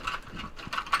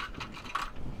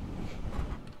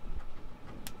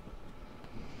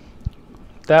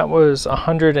 That was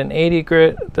 180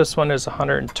 grit. This one is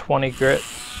 120 grit.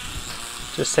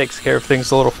 Just takes care of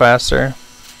things a little faster.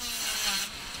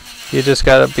 You just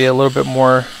got to be a little bit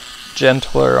more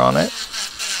gentler on it.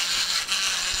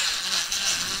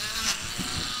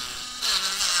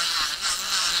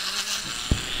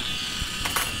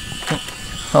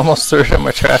 Almost threw it in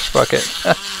my trash bucket.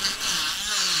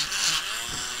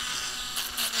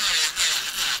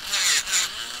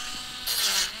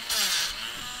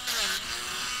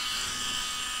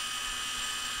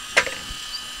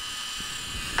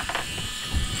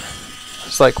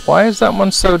 It's like, why is that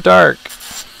one so dark?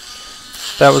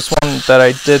 That was one that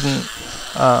I didn't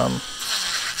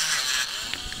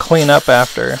clean up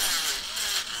after,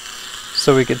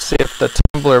 so we could see if the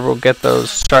tumbler will get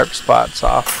those sharp spots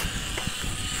off.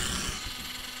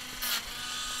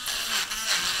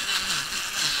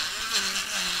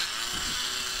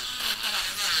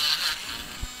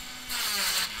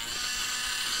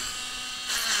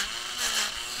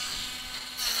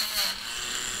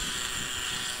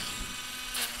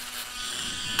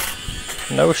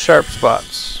 No sharp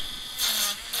spots.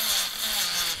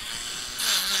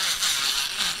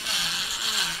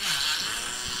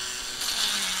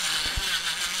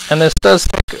 And this does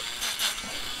take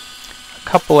a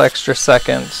couple extra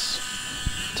seconds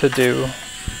to do,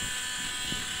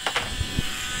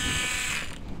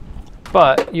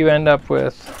 but you end up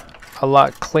with a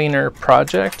lot cleaner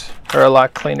project, or a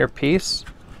lot cleaner piece.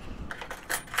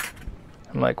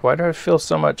 I'm like, why do I feel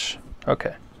so much?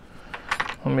 Okay.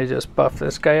 Let me just buff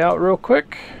this guy out real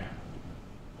quick.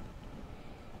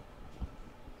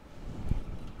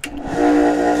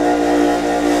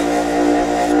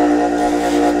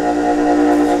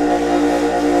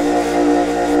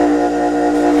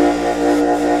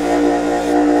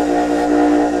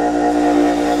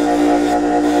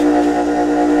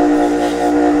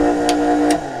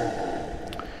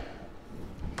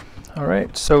 All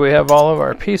right, so we have all of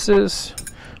our pieces.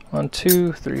 1,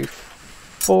 2, 3,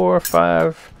 4,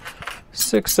 5,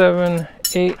 6, 7,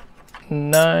 8,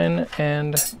 9,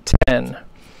 and 10.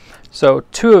 So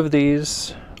 2 of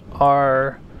these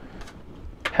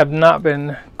have not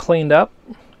been cleaned up.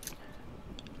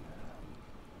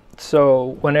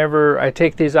 So whenever I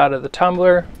take these out of the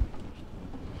tumbler,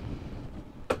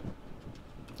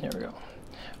 there we go.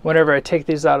 Whenever I take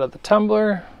these out of the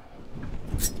tumbler,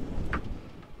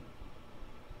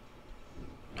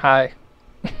 hi.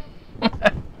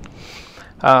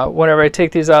 Whenever I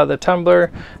take these out of the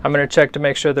tumbler, I'm going to check to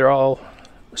make sure they're all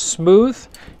smooth,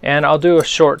 and I'll do a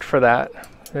short for that.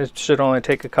 It should only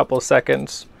take a couple of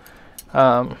seconds.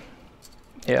 Yeah,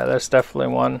 that's definitely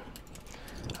one.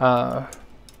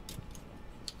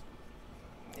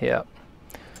 Yeah.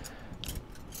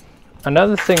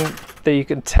 Another thing that you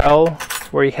can tell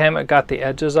where you haven't got the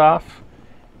edges off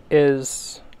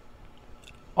is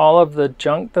all of the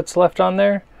junk that's left on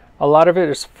there. A lot of it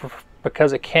is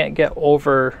because it can't get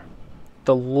over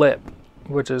the lip,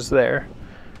 which is there,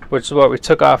 which is what we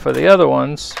took off of the other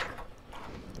ones.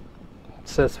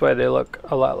 So that's why they look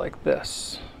a lot like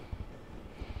this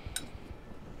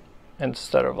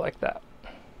instead of like that.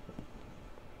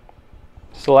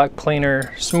 It's a lot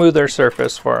cleaner, smoother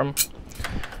surface for them.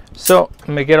 So I'm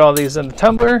gonna get all these in the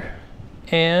tumbler,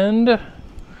 and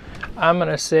I'm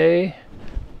gonna say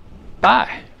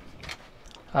bye.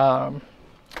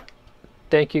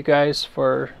 Thank you guys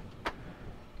for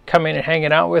coming and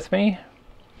hanging out with me.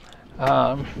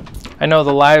 I know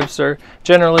the lives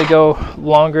generally go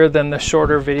longer than the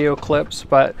shorter video clips,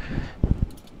 but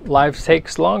lives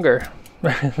takes longer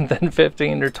than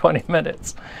 15 or 20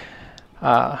 minutes.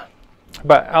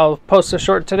 But I'll post a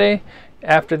short today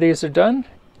after these are done.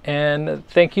 And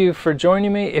thank you for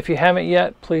joining me. If you haven't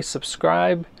yet, please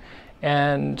subscribe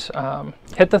and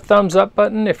hit the thumbs up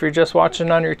button if you're just watching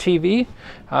on your TV.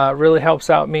 Really helps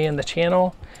out me and the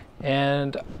channel.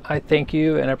 And I thank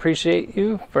you and appreciate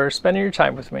you for spending your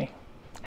time with me.